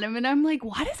looking at him and I'm like,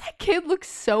 why does that kid look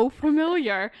so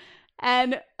familiar?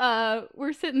 And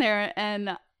we're sitting there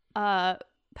and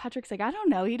Patrick's like, I don't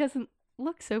know. He doesn't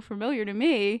look so familiar to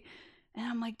me. And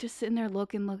I'm like just sitting there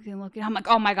looking. I'm like,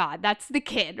 oh my God, that's the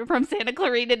kid from Santa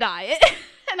Clarita Diet.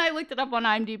 And I looked it up on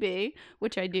IMDb,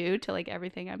 which I do to like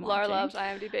everything I'm watching. Laura loves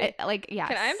IMDb.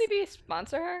 Can IMDb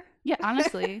sponsor her? Yeah,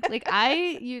 honestly. Like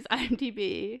I use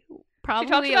IMDb probably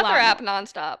She talks a about lot their app more.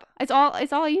 nonstop. It's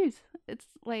all I use. It's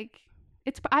like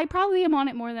I probably am on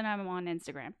it more than I'm on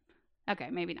Instagram. Okay,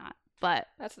 maybe not, but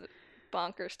That's a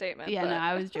bonker statement. yeah, but... no,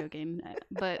 I was joking,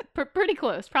 but pretty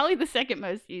close. Probably the second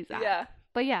most used app. Yeah.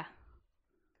 But yeah,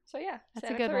 So yeah, that's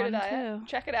Santa a good Clarita one Diet. too.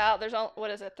 Check it out. There's all, what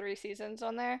is it, 3 seasons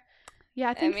on there? Yeah,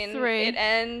 I think 3. It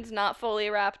ends not fully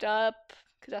wrapped up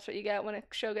because that's what you get when a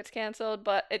show gets canceled,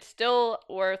 but it's still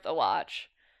worth a watch.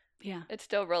 Yeah, It's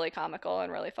still really comical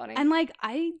and really funny. and like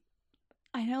I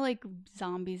know like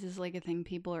zombies is like a thing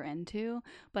people are into,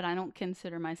 but I don't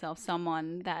consider myself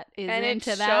someone that is and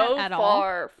into it's that so at all.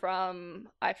 far from,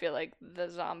 I feel like, the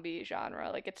zombie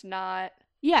genre. Like, it's not.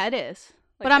 Yeah, it is.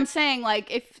 Like, But I'm saying, like,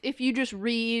 if you just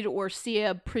read or see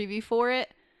a preview for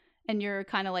it and you're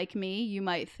kind of like me, you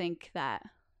might think that,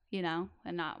 you know,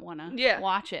 and not want to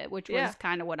watch it, which was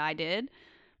kind of what I did.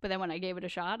 But then when I gave it a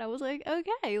shot, I was like,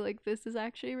 okay, like, this is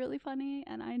actually really funny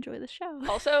and I enjoy the show.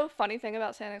 Also, funny thing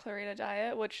about Santa Clarita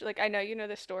Diet, which, like, I know you know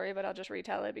this story, but I'll just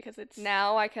retell it because it's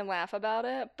now I can laugh about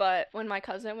it. But when my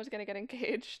cousin was going to get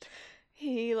engaged,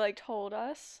 he, like, told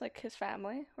us, like, his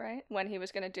family, right, when he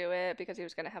was going to do it because he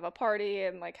was going to have a party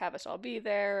and, like, have us all be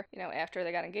there. You know, after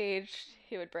they got engaged,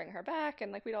 he would bring her back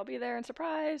and, like, we'd all be there and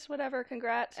surprise, whatever,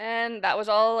 congrats. And that was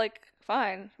all, like,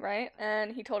 fine, right?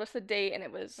 And he told us the date, and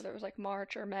it was, whether it was, like,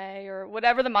 March or May or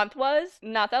whatever the month was.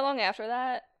 Not that long after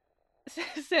that,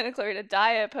 Santa Clarita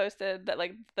Diet posted that,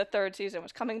 like, the 3rd season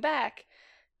was coming back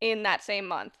in that same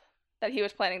month that he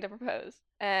was planning to propose.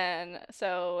 And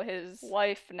so his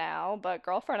wife now, but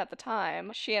girlfriend at the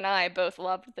time, she and I both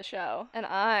loved the show. And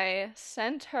I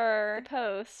sent her the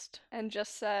post and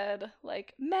just said,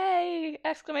 like, May!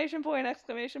 Exclamation point,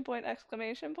 exclamation point,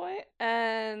 exclamation point.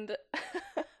 And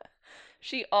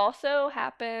she also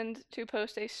happened to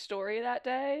post a story that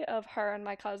day of her and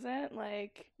my cousin,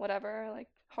 like, whatever, like,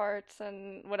 hearts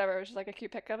and whatever. It was just, like, a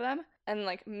cute pic of them. And,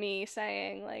 like, me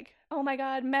saying, like, oh my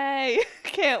god, May,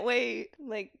 can't wait.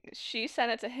 Like, she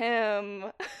sent it to him.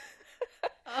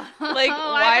 Like,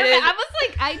 I was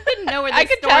like, I didn't know where this I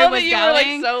could story tell was that you going. were,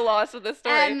 like, so lost with this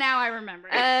story. And now I remember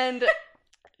it. And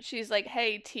she's like,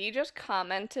 hey, T just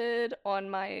commented on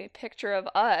my picture of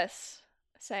us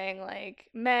saying, like,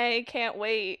 May, can't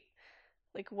wait.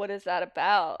 Like, what is that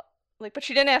about? Like, but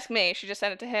she didn't ask me. She just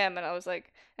sent it to him, and I was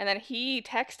like, and then he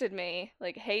texted me,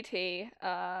 like, hey, T,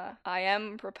 I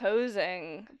am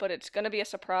proposing, but it's gonna be a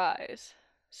surprise.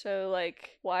 So,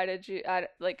 like, why did you,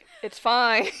 like, it's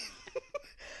fine.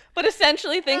 But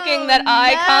essentially thinking that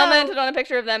I commented on a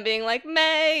picture of them being like,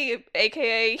 May,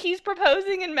 aka, he's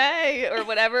proposing in May, or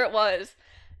whatever it was.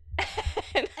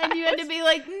 And you had to be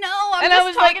like, no, I'm and just I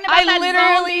was talking like, about I that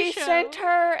literally zombie show. sent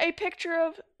her a picture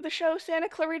of the show Santa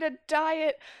Clarita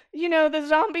Diet, you know, the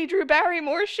zombie Drew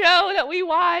Barrymore show that we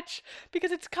watch,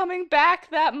 because it's coming back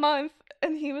that month.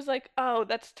 And he was like, oh,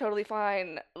 that's totally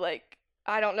fine. Like,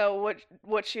 I don't know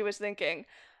what she was thinking.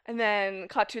 And then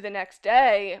cut to the next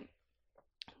day.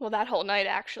 Well, that whole night,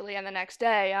 actually, and the next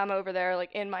day, I'm over there,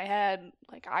 like, in my head,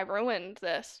 like, I ruined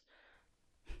this.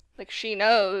 Like, she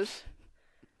knows.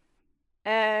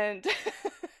 And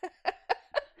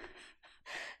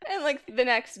and, like, the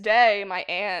next day, my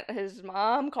aunt, his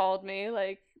mom, called me,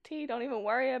 like, T, don't even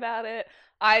worry about it.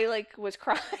 I, like, was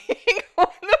crying on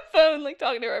the phone, like,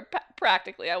 talking to her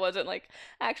practically. I wasn't, like,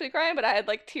 actually crying, but I had,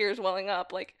 like, tears welling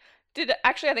up, like,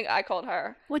 I think I called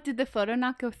her. What, did the photo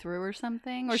not go through or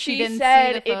something? Or she She didn't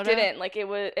said see the photo? it didn't. Like,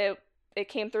 it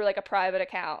came through, like, a private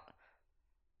account.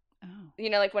 Oh. You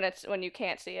know, like, when you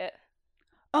can't see it.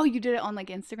 Oh, you did it on, like,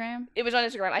 Instagram? It was on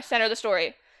Instagram. I sent her the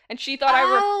story. And she thought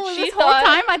this whole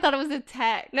time I thought it was a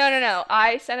text. No.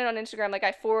 I sent it on Instagram. Like,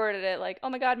 I forwarded it, like, oh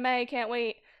my god, May, can't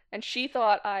wait. And she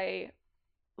thought I,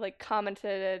 like,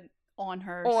 commented on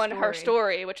her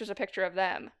story, which was a picture of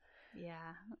them. Yeah.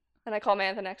 And I called my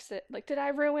aunt the next day, like, did I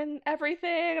ruin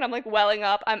everything? And I'm, like, welling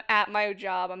up. I'm at my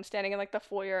job. I'm standing in, like, the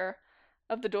foyer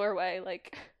of the doorway,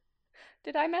 like,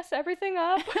 did I mess everything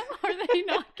up? Are they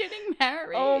not getting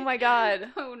married? Oh my god.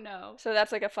 Oh no. So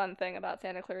that's, like, a fun thing about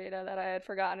Santa Clarita that I had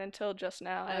forgotten until just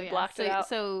now. I blocked it out.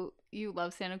 So you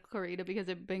love Santa Clarita because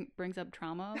it brings up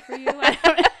trauma for you?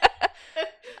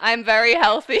 I'm very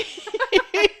healthy.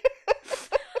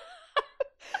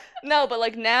 No, but,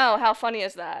 like, now, how funny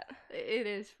is that? It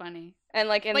is funny. And,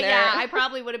 like, But yeah, I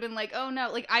probably would have been like, oh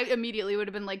no. Like, I immediately would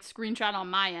have been like, screenshot on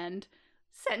my end,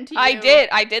 sent to you.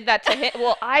 I did that to him.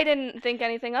 Well, I didn't think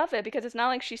anything of it because it's not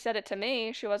like she said it to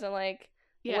me. She wasn't like,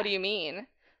 what do you mean?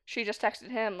 She just texted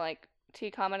him, like,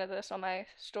 T commented this on my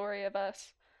story of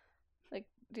us. Like,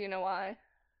 do you know why?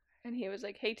 And he was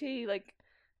like, hey, T, like,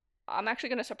 I'm actually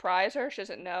going to surprise her. She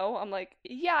doesn't know. I'm like,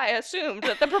 yeah, I assumed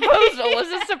that the proposal was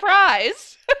a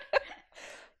surprise.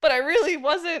 but I really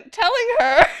wasn't telling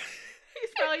her. He's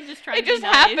probably just trying It to be just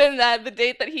nice. happened that the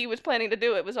date that he was planning to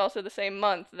do it was also the same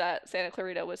month that Santa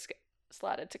Clarita was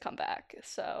slotted to come back.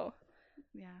 So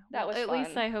Yeah. That was at fun.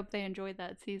 least I hope they enjoyed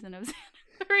that season of Santa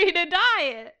Clarita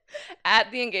Diet.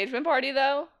 at the engagement party,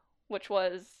 though, which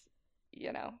was,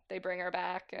 they bring her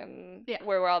back and Yeah.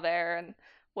 we're all there and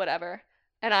whatever.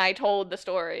 And I told the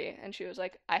story, and she was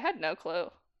like, I had no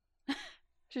clue.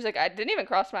 She's like, I didn't even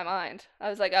cross my mind. I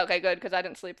was like, okay, good, because I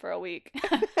didn't sleep for a week.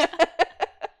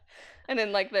 And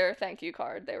then, like, their thank you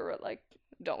card, they were like,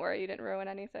 don't worry, you didn't ruin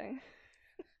anything.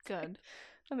 Good.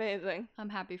 Amazing. I'm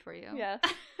happy for you. Yeah.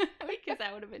 Because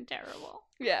that would have been terrible.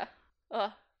 Yeah.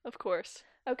 Of course.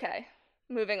 Okay.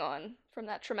 Moving on from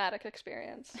that traumatic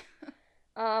experience.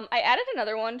 I added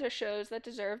another one to shows that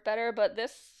deserve better, but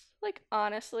this, like,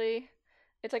 honestly,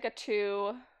 it's like a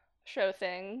 2-show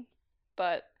thing,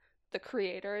 but the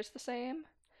creator is the same,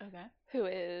 Okay. who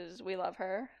is, we love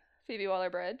her, Phoebe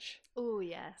Waller-Bridge. Oh,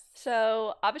 yes.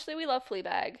 So, obviously we love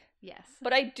Fleabag, Yes.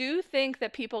 but I do think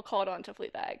that people caught on to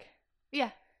Fleabag.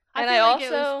 Yeah. And I feel I like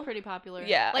it also- was pretty popular.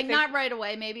 Yeah, I Like, think- not right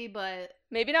away, maybe, but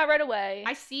Maybe not right away.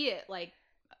 I see it, like,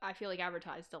 I feel like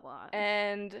advertised a lot.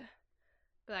 And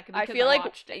But that could be I because feel like,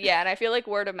 watched it. yeah, and I feel like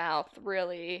word of mouth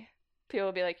really, people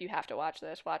will be like, you have to watch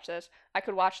this, watch this. I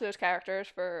could watch those characters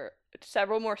for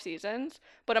several more seasons,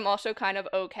 but I'm also kind of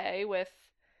okay with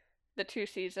the 2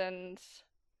 seasons.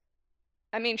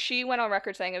 I mean, she went on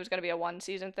record saying it was going to be a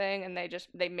 1-season thing, and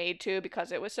they made 2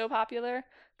 because it was so popular,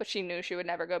 but she knew she would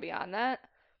never go beyond that.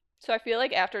 So I feel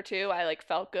like after 2, I, like,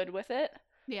 felt good with it.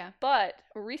 Yeah. But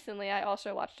recently I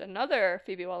also watched another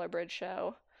Phoebe Waller-Bridge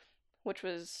show, which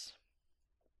was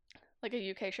like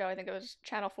a UK show. I think it was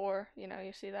Channel 4. You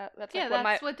see that? That's like Yeah, what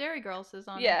that's what Dairy Girls is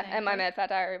on. I yeah, think, and My right? Mad Fat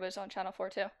Diary was on Channel 4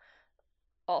 too.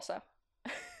 Also.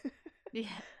 Yeah.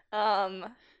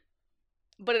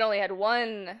 But it only had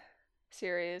 1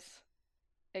 series,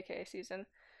 aka season,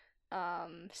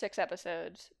 6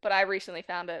 episodes. But I recently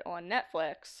found it on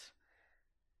Netflix.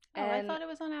 Oh, I And- thought it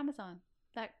was on Amazon.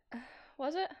 That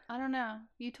Was it? I don't know.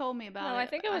 You told me about No, it. I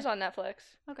think it was on Netflix.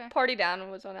 Okay. Party Down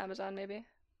was on Amazon, maybe.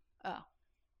 Oh,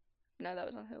 No, that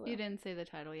was on Hulu. you didn't say the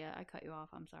title yet. I cut you off.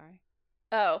 I'm sorry.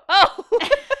 Oh.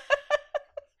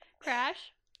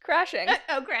 Crash. Crashing.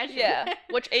 Oh, Crash. Yeah,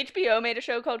 which HBO made a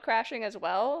show called Crashing as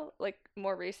well, like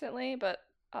more recently, but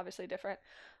obviously different.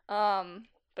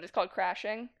 But it's called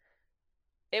Crashing.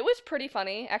 It was pretty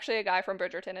funny. Actually, a guy from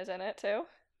Bridgerton is in it too.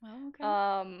 Oh,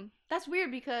 okay. That's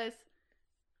weird because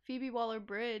Phoebe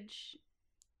Waller-Bridge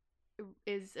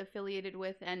is affiliated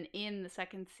with and in the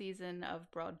 2nd season of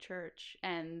Broadchurch,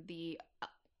 and the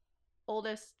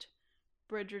oldest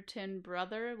Bridgerton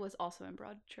brother was also in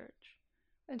Broadchurch.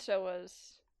 And so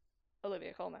was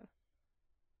Olivia Colman.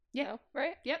 Yeah. No?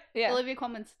 Right? Yep. Yeah. Olivia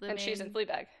Colman's the And she's in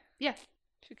Fleabag. Yeah.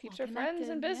 She keeps Well her friends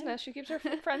in connected, yeah. business. She keeps her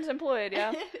friends employed,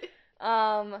 yeah.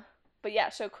 But yeah,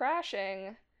 so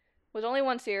Crashing was only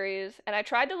 1 series, and I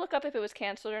tried to look up if it was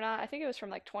canceled or not. I think it was from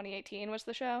like 2018 was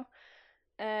the show.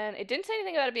 And it didn't say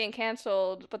anything about it being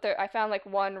canceled, but I found like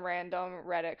 1 random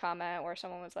Reddit comment where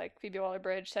someone was like, Phoebe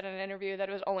Waller-Bridge said in an interview that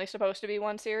it was only supposed to be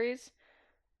 1 series.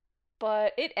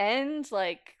 But it ends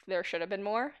like there should have been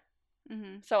more.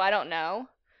 Mm-hmm. So I don't know.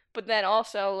 But then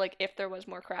also, like, if there was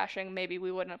more Crashing, maybe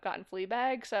we wouldn't have gotten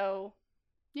Fleabag, so...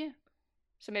 Yeah.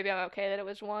 So maybe I'm okay that it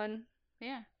was 1.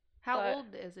 Yeah. How But- old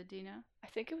is it, do you know? I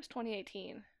think it was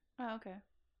 2018. Oh, okay.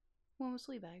 When was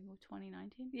Fleabag?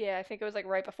 2019? Yeah, I think it was, like,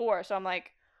 right before, so I'm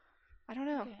like, I don't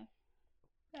know. Okay.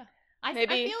 Yeah. I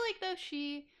Maybe- feel like, though,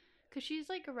 because she's,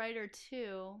 like, a writer,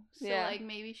 too. So, Yeah. like,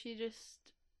 maybe she just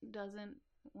doesn't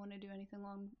want to do anything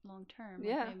long term.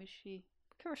 Yeah. Like, maybe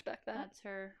Can respect that. that's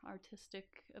her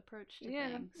artistic approach to Yeah,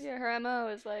 things. yeah, her MO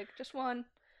is, like, just one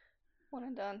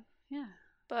and done. Yeah.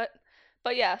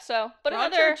 But yeah, so... But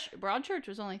another... Broadchurch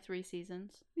was only 3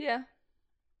 seasons. Yeah.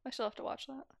 I still have to watch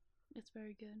that. It's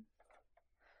very good.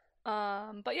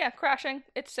 But yeah, Crashing.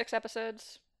 It's 6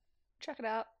 episodes. Check it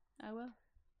out. I will.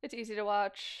 It's easy to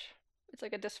watch. It's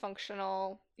like a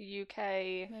dysfunctional UK,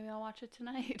 Maybe I'll watch it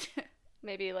tonight.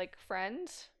 maybe like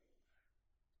Friends,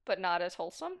 but not as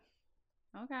wholesome.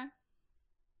 Okay.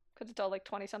 Because it's all like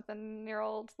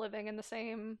 20-something-year-olds living in the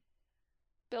same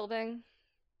building.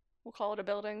 We'll call it a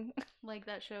building. Like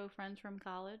that show Friends from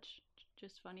College.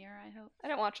 Just funnier, I hope. I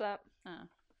didn't watch that. Oh.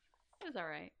 It was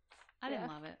alright. I didn't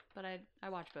Yeah. love it, but I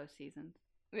watched both seasons.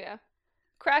 Yeah.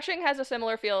 Crashing has a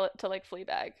similar feel to like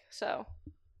Fleabag, so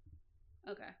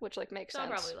Okay. which like makes So I'll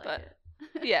sense. probably like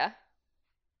but it. yeah.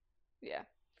 Yeah.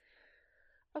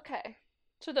 Okay.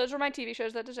 So those were my TV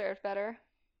shows that deserved better.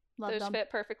 Love Those them. fit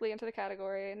perfectly into the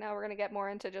category. Now we're gonna get more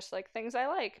into just like things I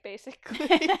like, basically,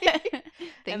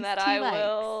 and that I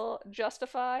will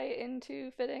justify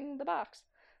into fitting the box.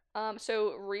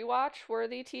 So rewatch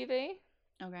worthy TV.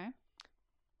 Okay.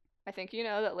 I think you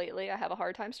know that lately I have a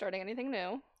hard time starting anything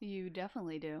new. You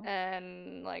definitely do.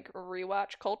 And like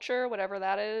rewatch culture, whatever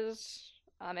that is,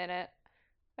 I'm in it.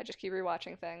 I just keep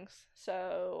rewatching things.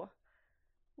 So,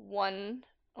 one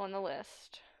on the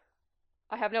list.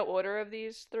 I have no order of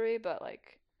these three, but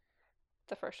like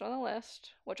the first one on the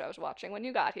list, which I was watching when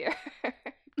you got here,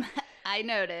 I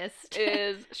noticed.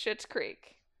 is Schitt's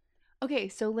Creek. Okay,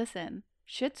 so listen.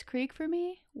 Schitt's Creek for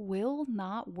me will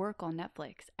not work on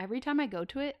Netflix. Every time I go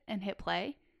to it and hit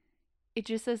play, it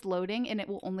just says loading and it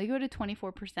will only go to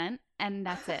 24% and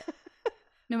that's it.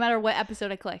 No matter what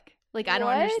episode I click. Like, I don't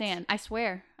What? understand. I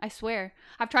swear.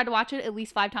 I've tried to watch it at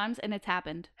least 5 times and it's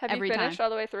happened Have every you finished time. all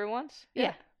the way through once?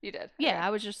 Yeah. You did. Yeah, Okay. I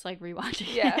was just like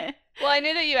rewatching Yeah. it. Well, I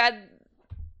knew that you had,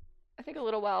 I think a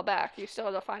little while back, you still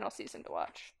had the final season to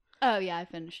watch. Oh, yeah, I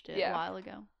finished it Yeah. a while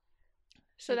ago.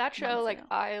 So that show, Months like, ago.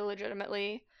 I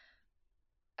legitimately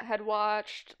had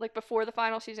watched, like, before the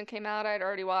final season came out, I'd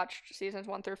already watched seasons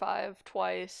 1 through 5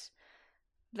 twice.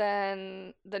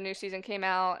 Then the new season came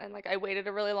out, and, like, I waited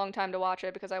a really long time to watch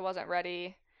it because I wasn't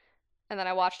ready. And then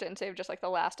I watched it and saved just, like, the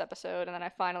last episode, and then I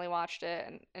finally watched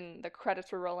it, and the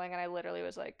credits were rolling, and I literally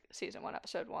was like, season 1,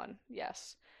 episode 1,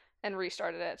 yes. And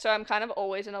restarted it. So I'm kind of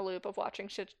always in a loop of watching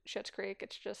Schitt's Creek.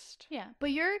 It's just... Yeah, but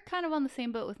you're kind of on the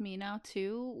same boat with me now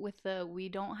too. With we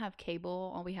don't have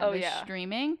cable, all we have is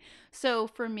streaming. So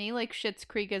for me, like Schitt's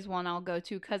Creek is one I'll go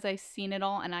to because I've seen it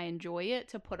all and I enjoy it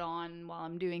to put on while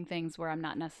I'm doing things where I'm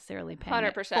not necessarily paying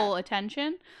it 100%. full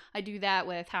attention. I do that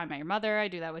with How I Met Your Mother. I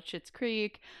do that with Schitt's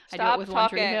Creek. I do Stop it with One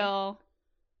Tree talking. Hill.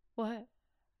 What?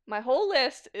 My whole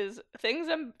list is things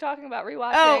I'm talking about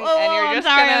rewatching, Oh, and you're just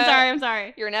I'm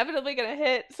sorry. You're inevitably gonna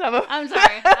hit some of. I'm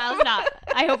sorry. I'll stop.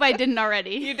 I hope I didn't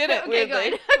already. You didn't, Okay, weirdly,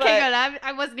 good. but Okay, good.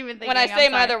 I wasn't even thinking. When I I'm say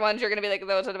my sorry. other ones, you're gonna be like,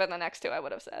 those would have been the next two I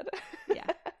would have said. Yeah,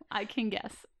 I can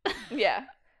guess. Yeah.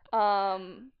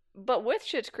 But with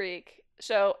Schitt's Creek,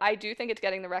 so I do think it's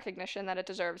getting the recognition that it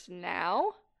deserves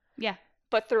now. Yeah.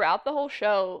 But throughout the whole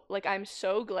show, like, I'm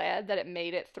so glad that it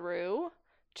made it through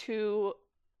to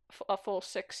a full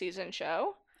 6-season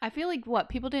show. I feel like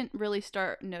people didn't really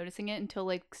start noticing it until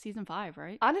like season 5,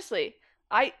 right? Honestly,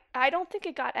 I don't think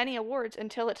it got any awards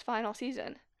until its final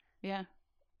season. Yeah.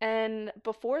 And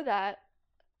before that,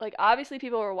 like, obviously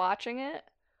people were watching it,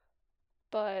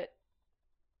 but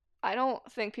I don't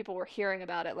think people were hearing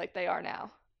about it like they are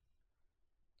now.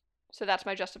 So that's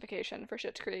my justification for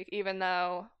Schitt's Creek, even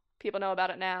though people know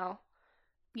about it now.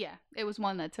 Yeah, it was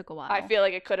one that took a while. I feel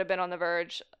like it could have been on the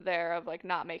verge there of, like,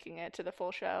 not making it to the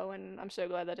full show, and I'm so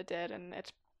glad that it did, and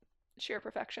it's sheer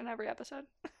perfection every episode.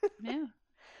 Yeah.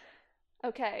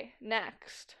 Okay,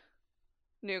 next.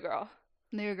 New Girl.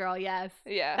 New Girl, yes.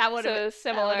 Yeah. That would have so been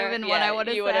similar. That would have been what I would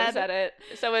have said. You would have said it.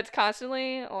 So it's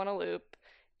constantly on a loop.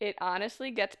 It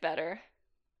honestly gets better.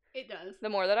 It does. The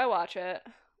more that I watch it,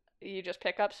 you just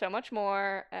pick up so much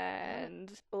more,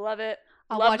 and love it.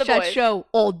 I'll love watch the that boys. show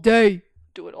all day.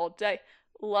 Do it all day.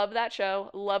 Love that show.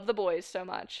 Love the boys so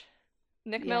much.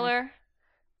 Nick Yeah. Miller,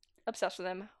 obsessed with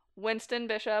him. Winston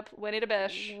Bishop, Winnie the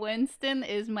Bish. Winston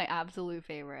is my absolute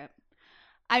favorite.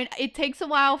 It takes a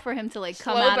while for him to like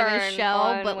come Slow out of his burn shell,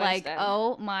 on but like, Winston.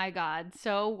 oh my god,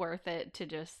 so worth it to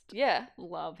just Yeah.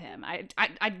 love him. I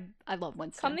love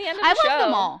Winston. Come the end of I the love show.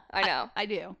 them all. I know. I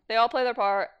do, They all play their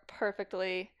part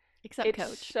perfectly. except It's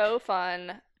Coach. so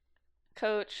fun.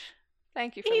 Coach,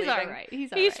 thank you for He's leaving. all right. He's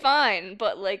He's all right. fine,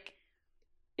 but like,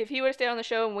 if he would have stayed on the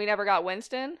show and we never got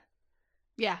Winston,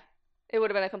 Yeah, it would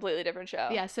have been a completely different show.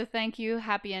 yeah. So thank you.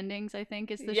 Happy Endings, I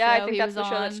think, is the yeah, show I think he that's was the on.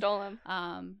 show that stole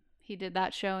him. He did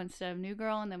that show instead of New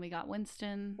Girl, and then we got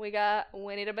Winston. We got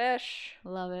Winnie the Bish.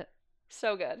 Love it.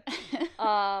 So good.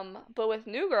 But with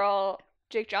New Girl,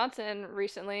 Jake Johnson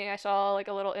recently, I saw like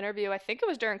a little interview. I think it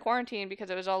was during quarantine because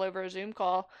it was all over a Zoom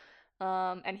call.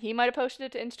 And he might have posted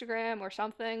it to Instagram or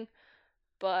something.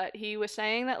 But he was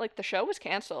saying that like the show was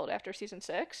canceled after season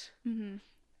 6, Mm-hmm.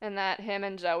 and that him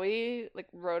and Zoe like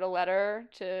wrote a letter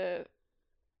to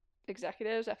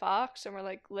executives at Fox and were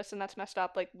like, listen, that's messed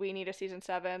up. Like, we need a season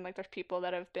 7. Like, there's people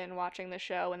that have been watching the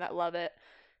show and that love it.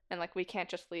 And like, we can't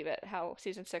just leave it how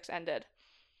season 6 ended.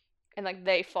 And like,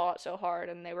 they fought so hard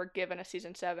and they were given a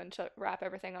season 7 to wrap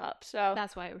everything up. So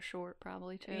That's why it was short,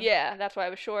 probably too. yeah, that's why it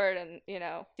was short. And you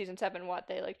know, season 7,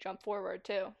 they like jump forward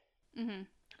too. Mm-hmm.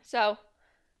 So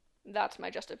that's my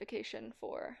justification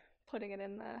for putting it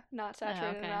in the not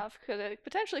saturated okay. enough, because it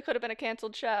potentially could have been a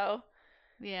canceled show.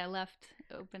 Yeah, left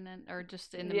open or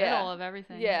just in the Yeah. middle of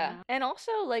everything. Yeah. And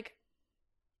also, like,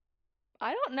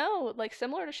 I don't know, like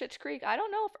similar to Schitt's Creek, I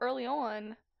don't know if early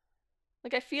on,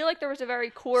 like I feel like there was a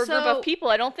very core group So- of people.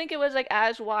 I don't think it was like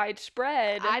as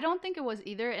widespread. I don't think it was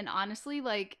either. And honestly,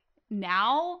 like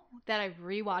now that I've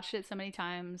rewatched it so many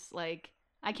times, like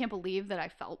I can't believe that I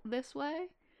felt this way.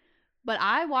 But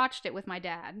I watched it with my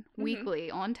dad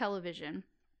weekly on television.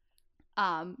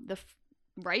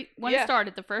 Right when it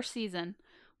started, the first season,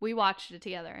 we watched it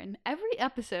together, and every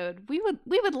episode we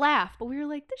would laugh, but we were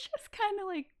like, this shit's kind of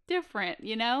like different,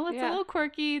 you know? It's a little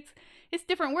quirky. It's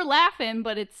different. We're laughing,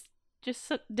 but it's just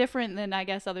so different than I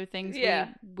guess other things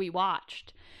we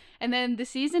watched. And then the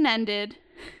season ended,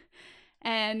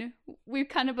 and we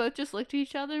kind of both just looked at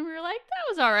each other and we were like, that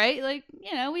was all right. Like,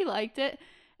 you know, we liked it.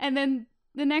 And then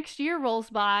the next year rolls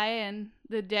by, and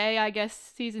the day I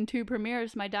guess season 2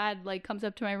 premieres, my dad like comes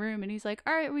up to my room and he's like,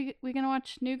 all right, we gonna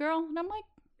watch New Girl? And I'm like,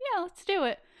 yeah, let's do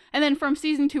it. And then from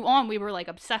season 2 on, we were like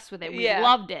obsessed with it. We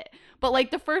loved it. But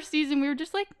like the first season, we were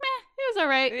just like, meh, it was all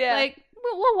right. Yeah. Like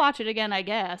we'll watch it again, I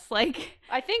guess. Like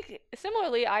I think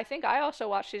similarly, I think I also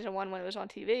watched season 1 when it was on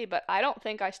TV, but I don't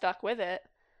think I stuck with it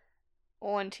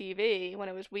on TV when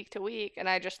it was week to week. And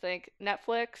I just think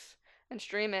Netflix and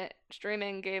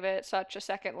streaming gave it such a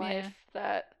second life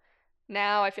that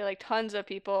now I feel like tons of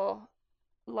people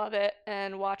love it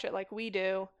and watch it like we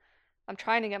do. I'm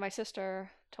trying to get my sister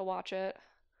to watch it.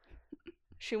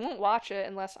 She won't watch it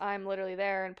unless I'm literally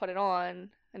there and put it on.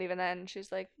 And even then, she's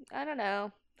like, I don't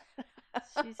know.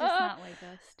 she's just not like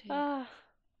us, too.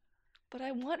 But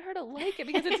I want her to like it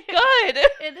because it's good.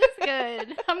 It is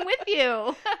good. I'm with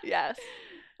you. Yes.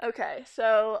 Okay,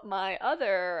 so my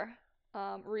other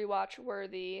rewatch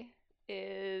worthy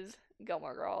is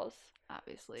Gilmore Girls.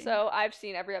 Obviously. So I've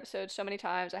seen every episode so many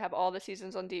times. I have all the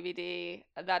seasons on DVD.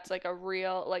 That's like a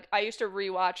real, like I used to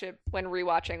rewatch it when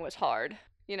rewatching was hard.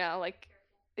 You know, like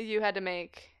you had to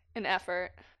make an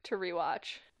effort to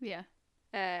rewatch. Yeah.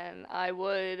 And I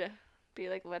would be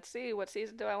like, let's see, what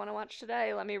season do I want to watch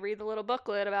today? Let me read the little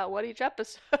booklet about what each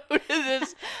episode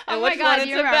is and Oh which my God, one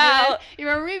you it's remember about. that? You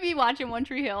remember me be watching One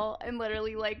Tree Hill and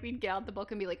literally like we'd get out the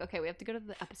book and be like, okay, we have to go to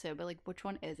the episode, but like which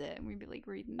one is it? And we'd be like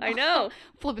reading. I know.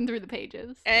 Flipping through the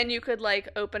pages. And you could like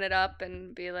open it up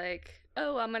and be like,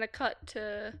 oh, I'm going to cut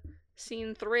to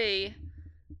scene 3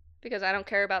 because I don't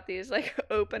care about these like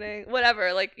opening,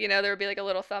 whatever. Like, you know, there would be like a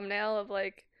little thumbnail of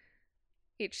like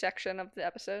each section of the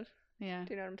episode. Yeah.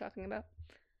 Do you know what I'm talking about?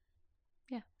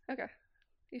 Yeah. Okay.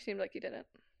 You seemed like you didn't.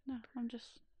 No, I'm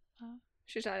just.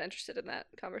 She's not interested in that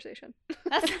conversation.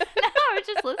 That's, no, I was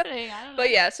just listening. I don't know.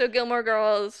 But yeah, so Gilmore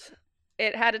Girls,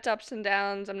 it had its ups and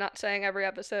downs. I'm not saying every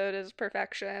episode is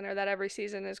perfection or that every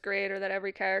season is great or that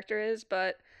every character is,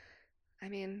 but I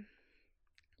mean,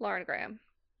 Lauren Graham.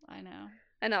 I know.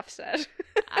 Enough said.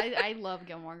 I love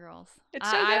Gilmore Girls. It's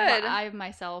so good. I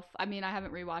myself, I mean, I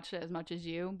haven't rewatched it as much as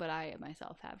you, but I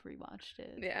myself have rewatched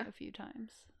it a few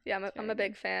times. Yeah, I'm a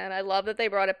big fan. I love that they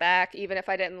brought it back, even if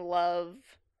I didn't love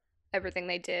everything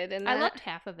they did in that. I loved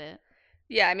half of it.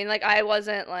 Yeah, I mean, like, I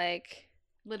wasn't, like...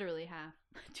 Literally half.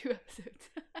 2 episodes.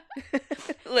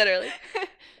 Literally.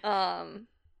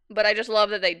 But I just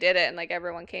love that they did it, and, like,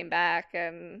 everyone came back,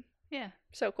 and... Yeah.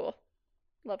 So cool.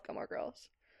 Love Gilmore Girls.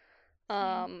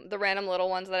 The random little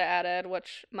ones that I added,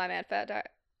 which My Mad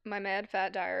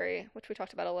Fat Diary, which we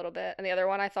talked about a little bit, and the other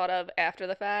one I thought of after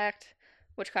the fact,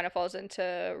 which kind of falls into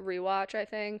rewatch, I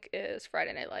think, is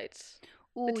Friday Night Lights.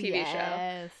 The TV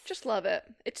show. Just love it.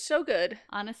 It's so good.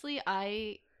 Honestly,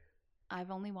 I've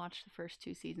only watched the first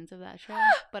 2 seasons of that show,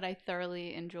 but I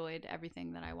thoroughly enjoyed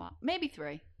everything that I watched. Maybe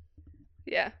 3.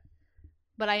 Yeah.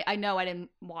 But I know I didn't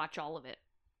watch all of it.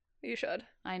 You should.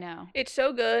 I know. It's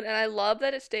so good, and I love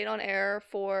that it stayed on air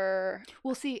for...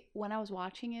 Well, see, when I was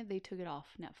watching it, they took it off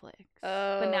Netflix.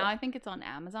 Oh. But now I think it's on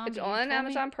Amazon. It's on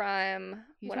Amazon Prime.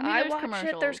 When I watch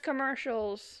it, there's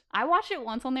commercials. I watched it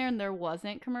once on there, and there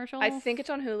wasn't commercials. I think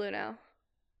it's on Hulu now.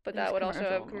 But that would also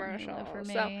have commercials. For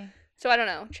me. So I don't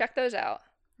know. Check those out.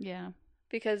 Yeah.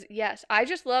 Because, yes, I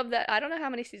just love that. I don't know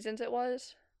how many seasons it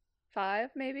was.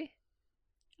 5, maybe?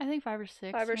 I think 5 or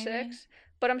 6. 5 or 6.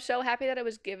 But I'm so happy that it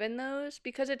was given those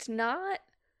because it's not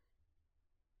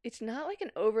like an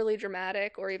overly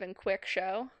dramatic or even quick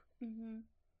show. Mm-hmm.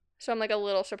 So I'm like a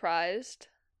little surprised.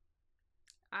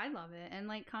 I love it. And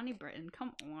like Connie Britton,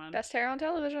 come on. Best hair on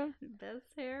television. Best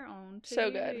hair on TV.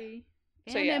 So good.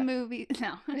 And in movies.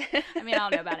 No. I mean, I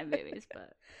don't know about in movies,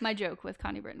 but my joke with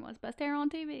Connie Britton was best hair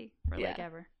on TV for like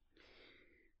ever.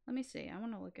 Let me see. I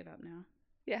want to look it up now.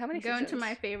 Yeah, how many seasons? Going to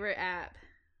my favorite app.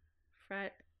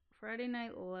 Friday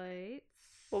Night Lights.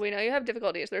 Well, we know you have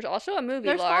difficulties. There's also a movie,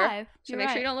 There's Lar. 5. So make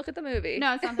sure you don't look at the movie.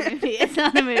 No, it's not the movie. It's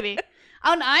not the movie.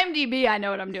 On IMDb, I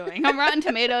know what I'm doing. On Rotten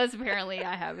Tomatoes, apparently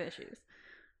I have issues.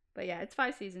 But yeah, it's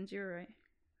 5 seasons. You're right.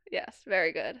 Yes,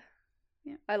 very good.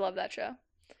 Yeah. I love that show.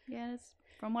 Yeah, it's,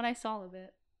 from what I saw of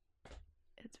it,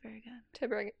 it's very good.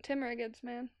 Tim Riggins,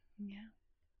 man. Yeah.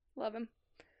 Love him.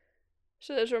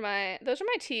 So those are my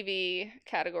TV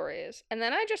categories. And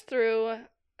then I just threw,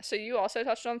 so you also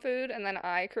touched on food, and then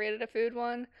I created a food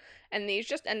one. And these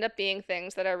just end up being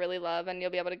things that I really love, and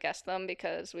you'll be able to guess them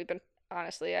because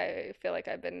honestly, I feel like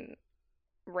I've been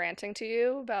ranting to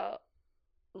you about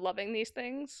loving these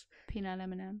things. Peanut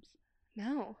M&Ms.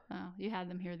 No. Oh, you had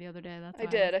them here the other day. That's I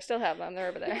did. I still have them. They're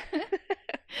over there.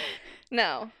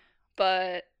 No.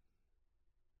 But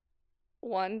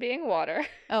one being water.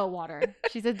 Oh, water.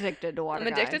 She's addicted to water.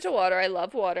 I'm addicted to water. I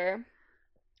love water.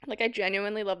 Like, I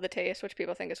genuinely love the taste, which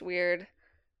people think is weird.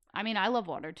 I mean, I love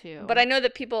water too. But I know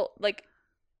that people, like,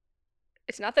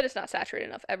 it's not that it's not saturated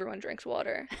enough. Everyone drinks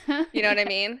water. You know what I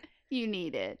mean? You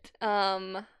need it.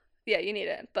 Yeah, you need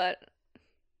it, but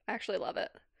I actually love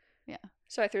it. Yeah.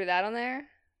 So I threw that on there.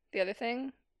 The other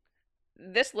thing,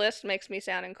 this list makes me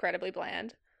sound incredibly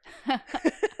bland.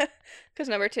 Because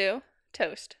number 2,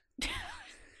 toast.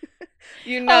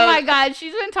 You know. Oh my god,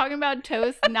 she's been talking about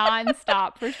toast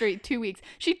nonstop for straight 2 weeks.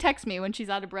 She texts me when she's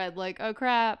out of bread, like, "Oh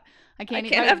crap, I can't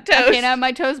have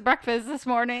my toast breakfast this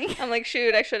morning." I'm like,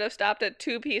 shoot, I should have stopped at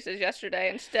 2 pieces yesterday.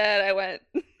 Instead, I went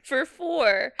for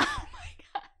 4. Oh my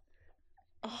god.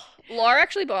 Oh. Laura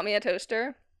actually bought me a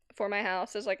toaster for my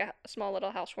house as like a small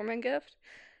little housewarming gift.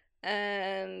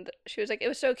 And she was like, it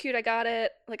was so cute, I got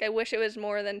it. Like, I wish it was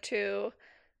more than 2.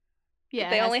 Yeah,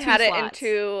 they only had it in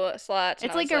 2 slots.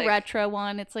 It's like a retro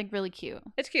one. It's like really cute.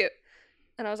 It's cute.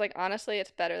 And I was like, honestly,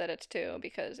 it's better that it's 2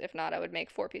 because if not, I would make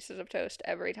 4 pieces of toast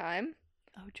every time.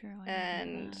 Oh, true.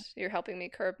 And you're helping me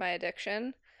curb my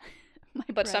addiction.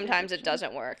 But sometimes it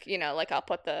doesn't work. You know, like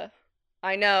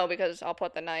I know because I'll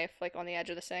put the knife like on the edge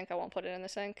of the sink. I won't put it in the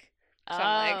sink. So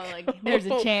I'm like there's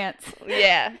a chance.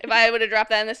 Yeah. If I would have dropped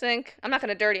that in the sink, I'm not going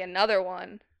to dirty another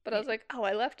one. But I was like, oh,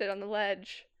 I left it on the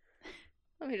ledge.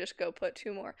 Let me just go put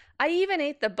 2 more. I even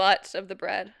ate the butts of the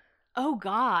bread. Oh,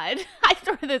 God. I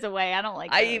throw this away. I don't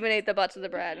like I even ate the butts of the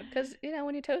bread. Because, you know,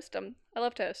 when you toast them, I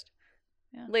love toast.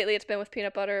 Yeah. Lately it's been with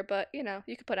peanut butter, but, you know,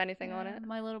 you could put anything on it.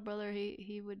 My little brother,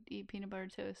 he would eat peanut butter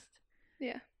toast.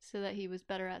 Yeah. So that he was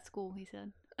better at school, he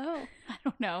said. Oh. I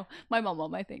don't know. My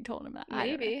mom, I think, told him that.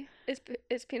 Maybe.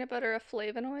 Is peanut butter a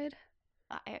flavonoid?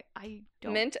 I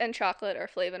don't. Mint and chocolate are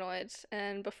flavonoids.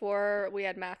 And before we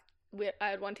had math, I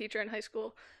had one teacher in high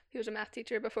school. He was a math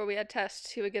teacher. Before we had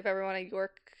tests, he would give everyone a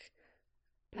York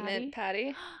mint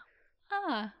patty.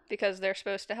 Because they're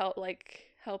supposed to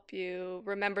help you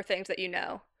remember things that you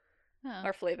know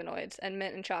are flavonoids. And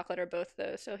mint and chocolate are both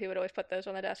those. So he would always put those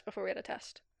on the desk before we had a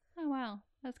test. Oh, wow.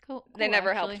 That's cool. They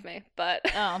never helped me, but...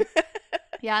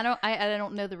 Yeah, I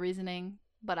don't know the reasoning,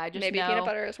 but I just maybe know peanut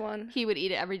butter is one. He would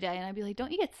eat it every day, and I'd be like,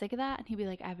 don't you get sick of that? And he'd be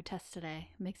like, I have a test today.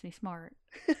 It makes me smart.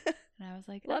 And I was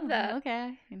like, love that.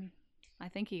 Okay. And I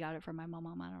think he got it from my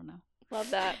mom. I don't know.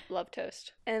 Love that. Love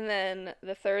toast. And then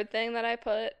the third thing that I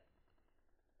put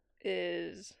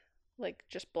is, like,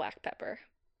 just black pepper.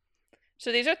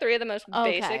 So these are 3 of the most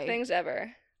basic things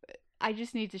ever. I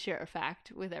just need to share a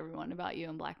fact with everyone about you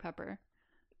and black pepper.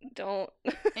 Don't.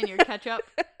 And your ketchup.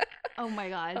 Oh my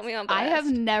god. Put me on blast. I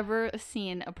have never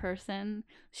seen a person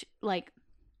like,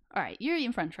 all right, you're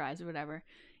eating french fries or whatever.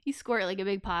 You squirt like a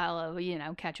big pile of, you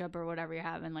know, ketchup or whatever you're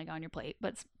having like on your plate,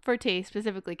 but for taste,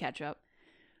 specifically ketchup.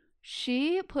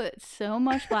 She put so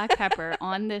much black pepper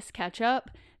on this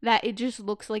ketchup that it just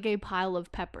looks like a pile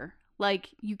of pepper. Like,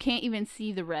 you can't even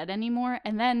see the red anymore.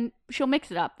 And then she'll mix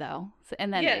it up, though.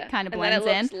 And then it kind of blends in. And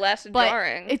then it looks less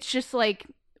jarring. It's just like,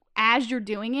 as you're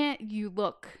doing it, you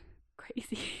look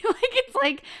crazy. It's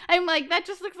like, I'm like, that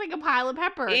just looks like a pile of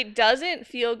pepper. It doesn't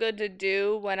feel good to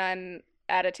do when I'm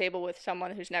at a table with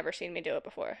someone who's never seen me do it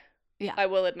before. Yeah. I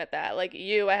will admit that. Like,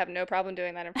 I have no problem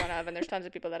doing that in front of, and there's tons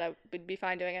of people that I would be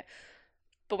fine doing it.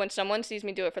 But when someone sees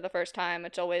me do it for the first time,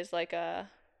 it's always like a...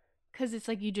 Because it's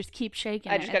like you just keep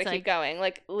shaking I just gotta keep going.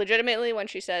 Like, legitimately, when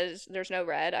she says there's no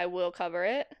red, I will cover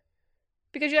it.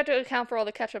 Because you have to account for all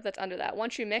the ketchup that's under that.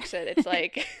 Once you mix it, it's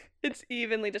like, it's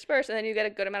evenly dispersed, and then you get a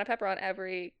good amount of pepper on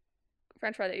every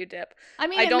french fry that you dip. I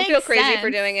mean, I don't feel crazy sense. for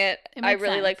doing it. I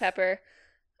really like pepper.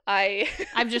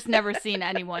 I've just never seen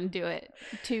anyone do it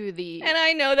to the And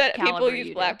I know that people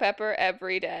use black do. pepper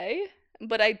every day,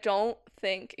 but I don't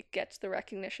think it gets the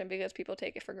recognition because people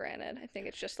take it for granted. I think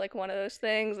it's just like one of those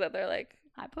things that they're like,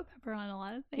 I put pepper on a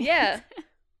lot of things. Yeah.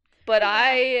 But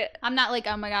I'm not like,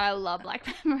 oh my god, I love black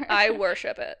pepper. I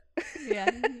worship it. Yeah,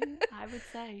 I would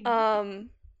say.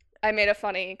 I made a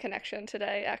funny connection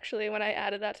today, actually, when I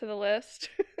added that to the list,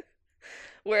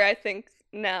 where I think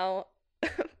now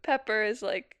Pepper is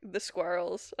like the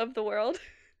squirrels of the world.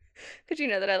 Because you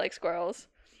know that I like squirrels.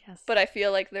 Yes. But I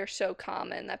feel like they're so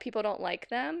common that people don't like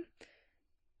them.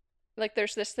 Like,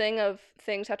 there's this thing of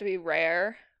things have to be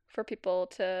rare for people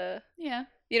to, yeah.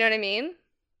 you know what I mean?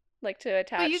 Like, to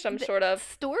attach some sort of...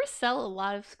 Stores sell a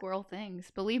lot of squirrel things.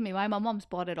 Believe me, my mom's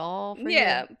bought it all for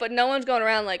Yeah, you. but no one's going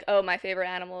around like, oh, my favorite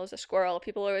animal is a squirrel.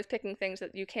 People are always picking things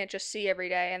that you can't just see every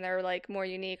day, and they're, like, more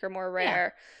unique or more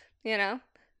rare, you know?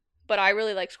 But I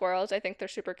really like squirrels. I think they're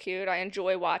super cute. I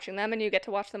enjoy watching them, and you get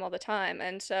to watch them all the time.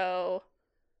 And so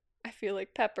I feel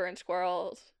like Pepper and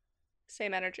squirrels,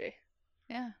 same energy.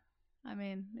 Yeah. I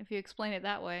mean, if you explain it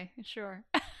that way, sure.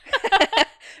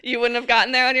 You wouldn't have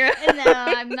gotten there on your own? No,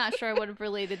 I'm not sure I would have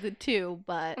related the two,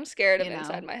 but I'm scared of you know,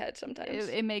 inside my head sometimes.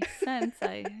 it makes sense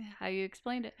how you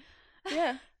explained it.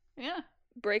 Yeah. Yeah.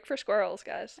 Break for squirrels,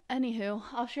 guys. Anywho,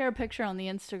 I'll share a picture on the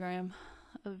Instagram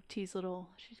of T's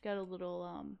she's got a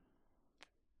little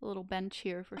bench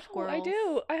here for squirrels. Oh, I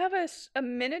do. I have a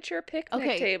miniature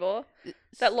picnic table that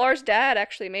that Laura's dad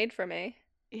actually made for me.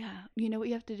 Yeah, you know what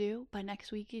you have to do? By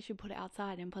next week, you should put it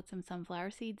outside and put some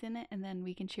sunflower seeds in it, and then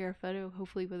we can share a photo,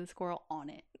 hopefully with a squirrel on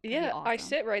it. That'd Yeah, be awesome. I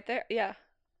sit right there. Yeah.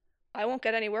 I won't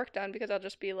get any work done because I'll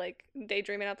just be, like,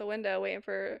 daydreaming out the window waiting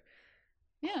for...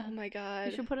 Yeah. Oh, my God.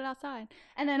 You should put it outside.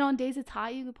 And then on days it's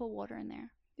hot, you can put water in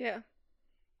there. Yeah.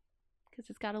 Because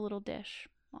it's got a little dish,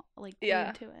 like, glued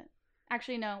Yeah. to it.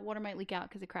 Actually, no, water might leak out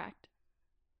because it cracked.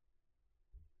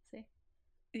 See?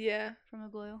 Yeah. From the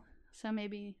glue. So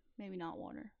maybe not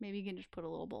water. Maybe you can just put a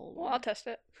little bowl of water. Well, I'll test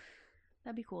it.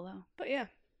 That'd be cool, though. But yeah.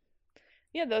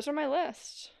 Yeah, those are my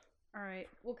lists. All right.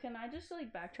 Well, can I just,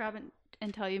 like, backtrack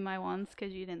and tell you my ones?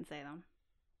 Because you didn't say them.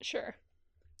 Sure.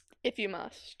 If you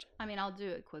must. I mean, I'll do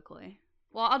it quickly.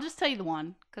 Well, I'll just tell you the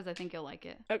one, because I think you'll like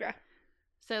it. Okay.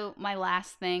 So, my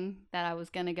last thing that I was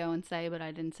going to go and say, but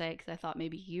I didn't say it because I thought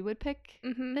maybe you would pick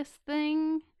this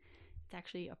thing. It's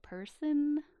actually a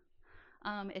person.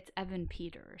 It's Evan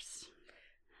Peters.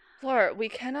 Laura, we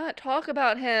cannot talk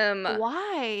about him.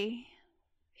 Why?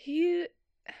 He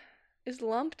is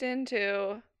lumped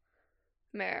into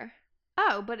Mare.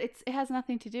 Oh, but it has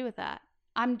nothing to do with that.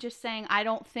 I'm just saying I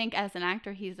don't think as an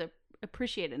actor he's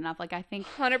appreciated enough. Like, I think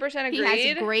 100% agreed. He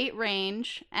has great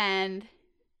range, and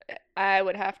I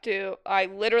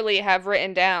literally have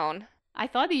written down. I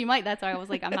thought that you might. That's why I was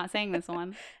like, I'm not saying this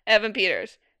one. Evan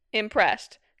Peters,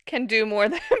 impressed, can do more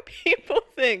than people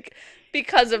think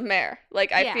because of Mare.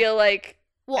 Like, I feel like...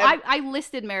 Well, I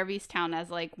listed Mare of Easttown as,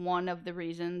 like, one of the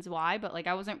reasons why, but, like,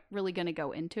 I wasn't really going to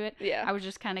go into it. Yeah. I was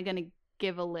just kind of going to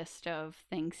give a list of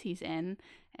things he's in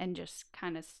and just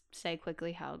kind of say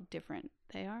quickly how different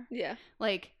they are. Yeah.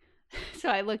 Like, so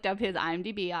I looked up his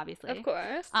IMDb, obviously. Of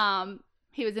course.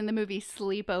 He was in the movie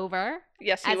Sleepover.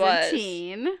 Yes, he was. As a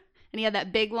teen. And he had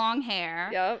that big long hair.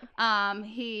 Yep.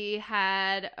 He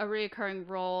had a reoccurring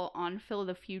role on Phil of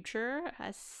the Future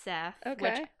as Seth.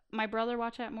 Okay. Which my brother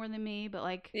watched that more than me, but,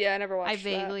 like... Yeah, I never watched I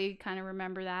vaguely kind of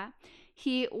remember that.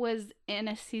 He was in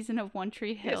a season of One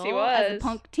Tree Hill. Yes, he was. As a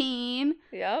punk teen.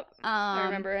 Yep. I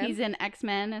remember him. He's in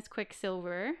X-Men as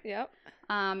Quicksilver. Yep.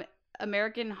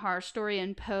 American Horror Story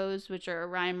and Pose, which are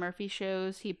Ryan Murphy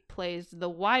shows. He plays the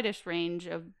widest range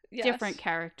of different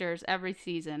characters every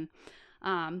season.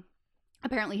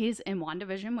 Apparently he's in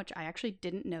WandaVision, which I actually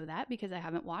didn't know that because I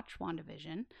haven't watched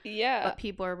WandaVision. Yeah. But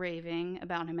people are raving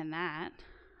about him in that.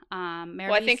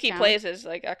 Well, I think he plays his,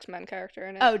 like, X-Men character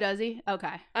in it. Oh, does he?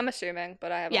 Okay. I'm assuming,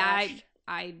 but I haven't watched.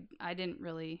 I didn't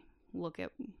really look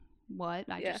at what.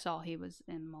 I just saw he was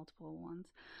in multiple ones.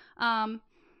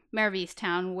 Mare of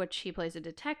Easttown, which he plays a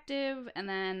detective, and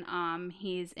then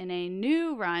he's in a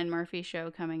new Ryan Murphy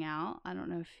show coming out. I don't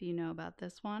know if you know about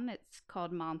this one. It's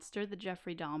called Monster, the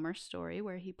Jeffrey Dahmer story,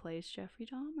 where he plays Jeffrey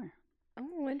Dahmer.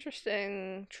 Oh,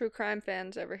 interesting. True crime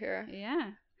fans over here.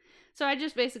 Yeah. So I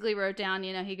just basically wrote down,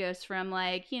 he goes from,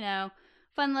 like,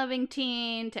 fun-loving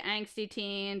teen to angsty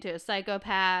teen to a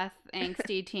psychopath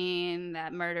angsty teen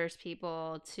that murders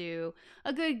people to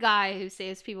a good guy who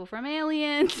saves people from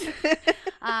aliens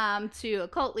to a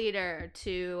cult leader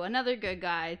to another good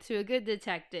guy to a good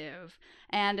detective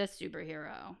and a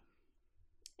superhero.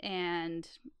 And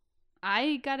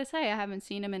I gotta say, I haven't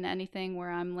seen him in anything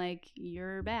where I'm like,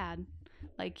 you're bad.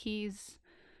 Like,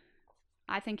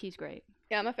 I think he's great.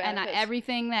 Yeah, I'm a fan of his.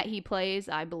 Everything that he plays,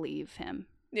 I believe him.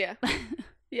 Yeah.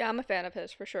 Yeah, I'm a fan of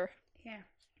his, for sure. Yeah.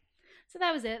 So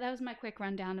that was it. That was my quick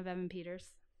rundown of Evan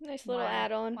Peters. Nice little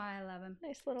add-on. Why I love him.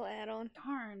 Nice little add-on.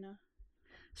 Darn.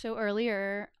 So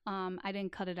earlier, I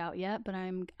didn't cut it out yet, but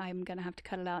I'm gonna have to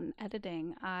cut it out in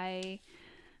editing. I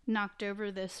knocked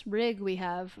over this rig we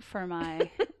have for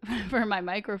my for my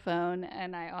microphone,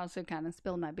 and I also kind of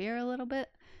spilled my beer a little bit.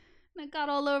 And it got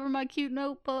all over my cute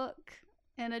notebook.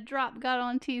 And a drop got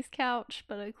on T's couch,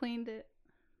 but I cleaned it.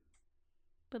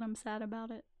 But I'm sad about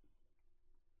it.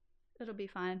 It'll be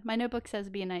fine. My notebook says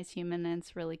be a nice human, and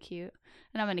it's really cute.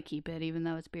 And I'm going to keep it, even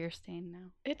though it's beer stained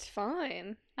now. It's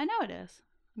fine. I know it is.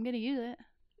 I'm going to use it.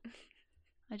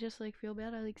 I just, feel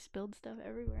bad. I, spilled stuff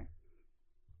everywhere.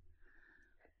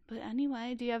 But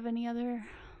anyway, do you have any other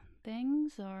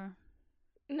things, or?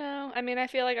 No, I mean, I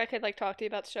feel like I could, talk to you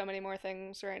about so many more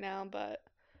things right now, but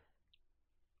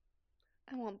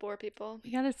I won't bore people.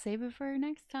 We got to save it for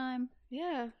next time.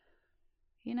 Yeah.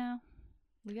 You know,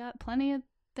 we got plenty of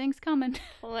things coming.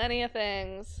 Plenty of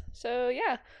things. So,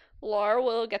 yeah, Laura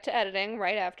will get to editing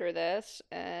right after this,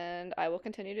 and I will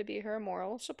continue to be her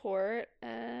moral support,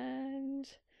 and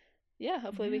yeah,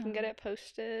 hopefully we can get it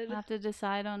posted. We'll have to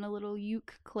decide on a little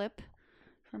uke clip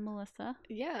for Melissa.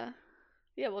 Yeah.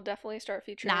 Yeah, we'll definitely start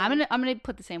featuring. Nah, I'm gonna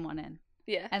put the same one in.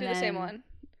 Yeah, and do the same one.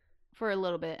 For a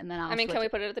little bit, and then I'll can we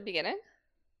put it at the beginning?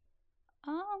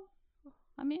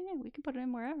 I mean, yeah, we can put it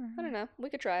in wherever. I don't know. We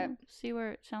could try it. See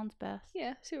where it sounds best.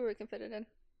 Yeah, see where we can fit it in.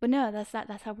 But no,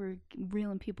 that's how we're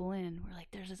reeling people in. We're like,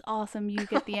 there's this awesome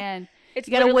uke at the end. It's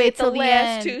you gotta wait till the the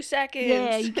last end. 2 seconds.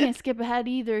 Yeah, you can't skip ahead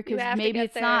either, because maybe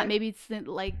it's there. not. Maybe it's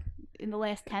in the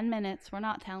last 10 minutes. We're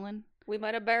not telling. We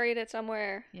might have buried it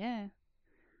somewhere. Yeah.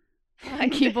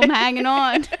 Keep them hanging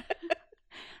on.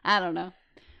 I don't know.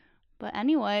 But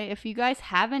anyway, if you guys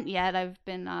haven't yet, I've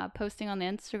been posting on the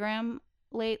Instagram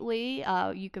lately.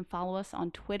 You can follow us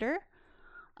on Twitter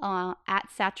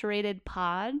at Saturated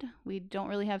Pod. We don't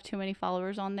really have too many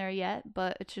followers on there yet,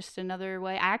 but it's just another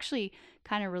way. I actually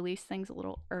kind of release things a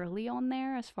little early on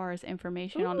there as far as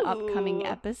information on upcoming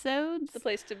episodes. It's the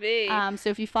place to be. So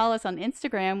if you follow us on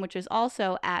Instagram, which is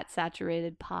also at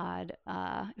Saturated Pod,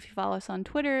 if you follow us on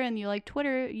Twitter and you like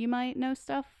Twitter, you might know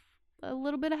stuff a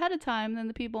little bit ahead of time than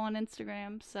the people on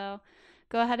Instagram. So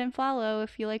go ahead and follow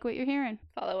if you like what you're hearing.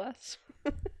 Follow us.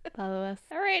 Follow us.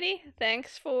 Alrighty.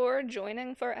 Thanks for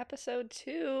joining for episode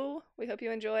 2. We hope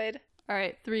you enjoyed. All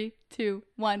right. 3, 2,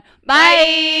 1.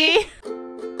 Bye!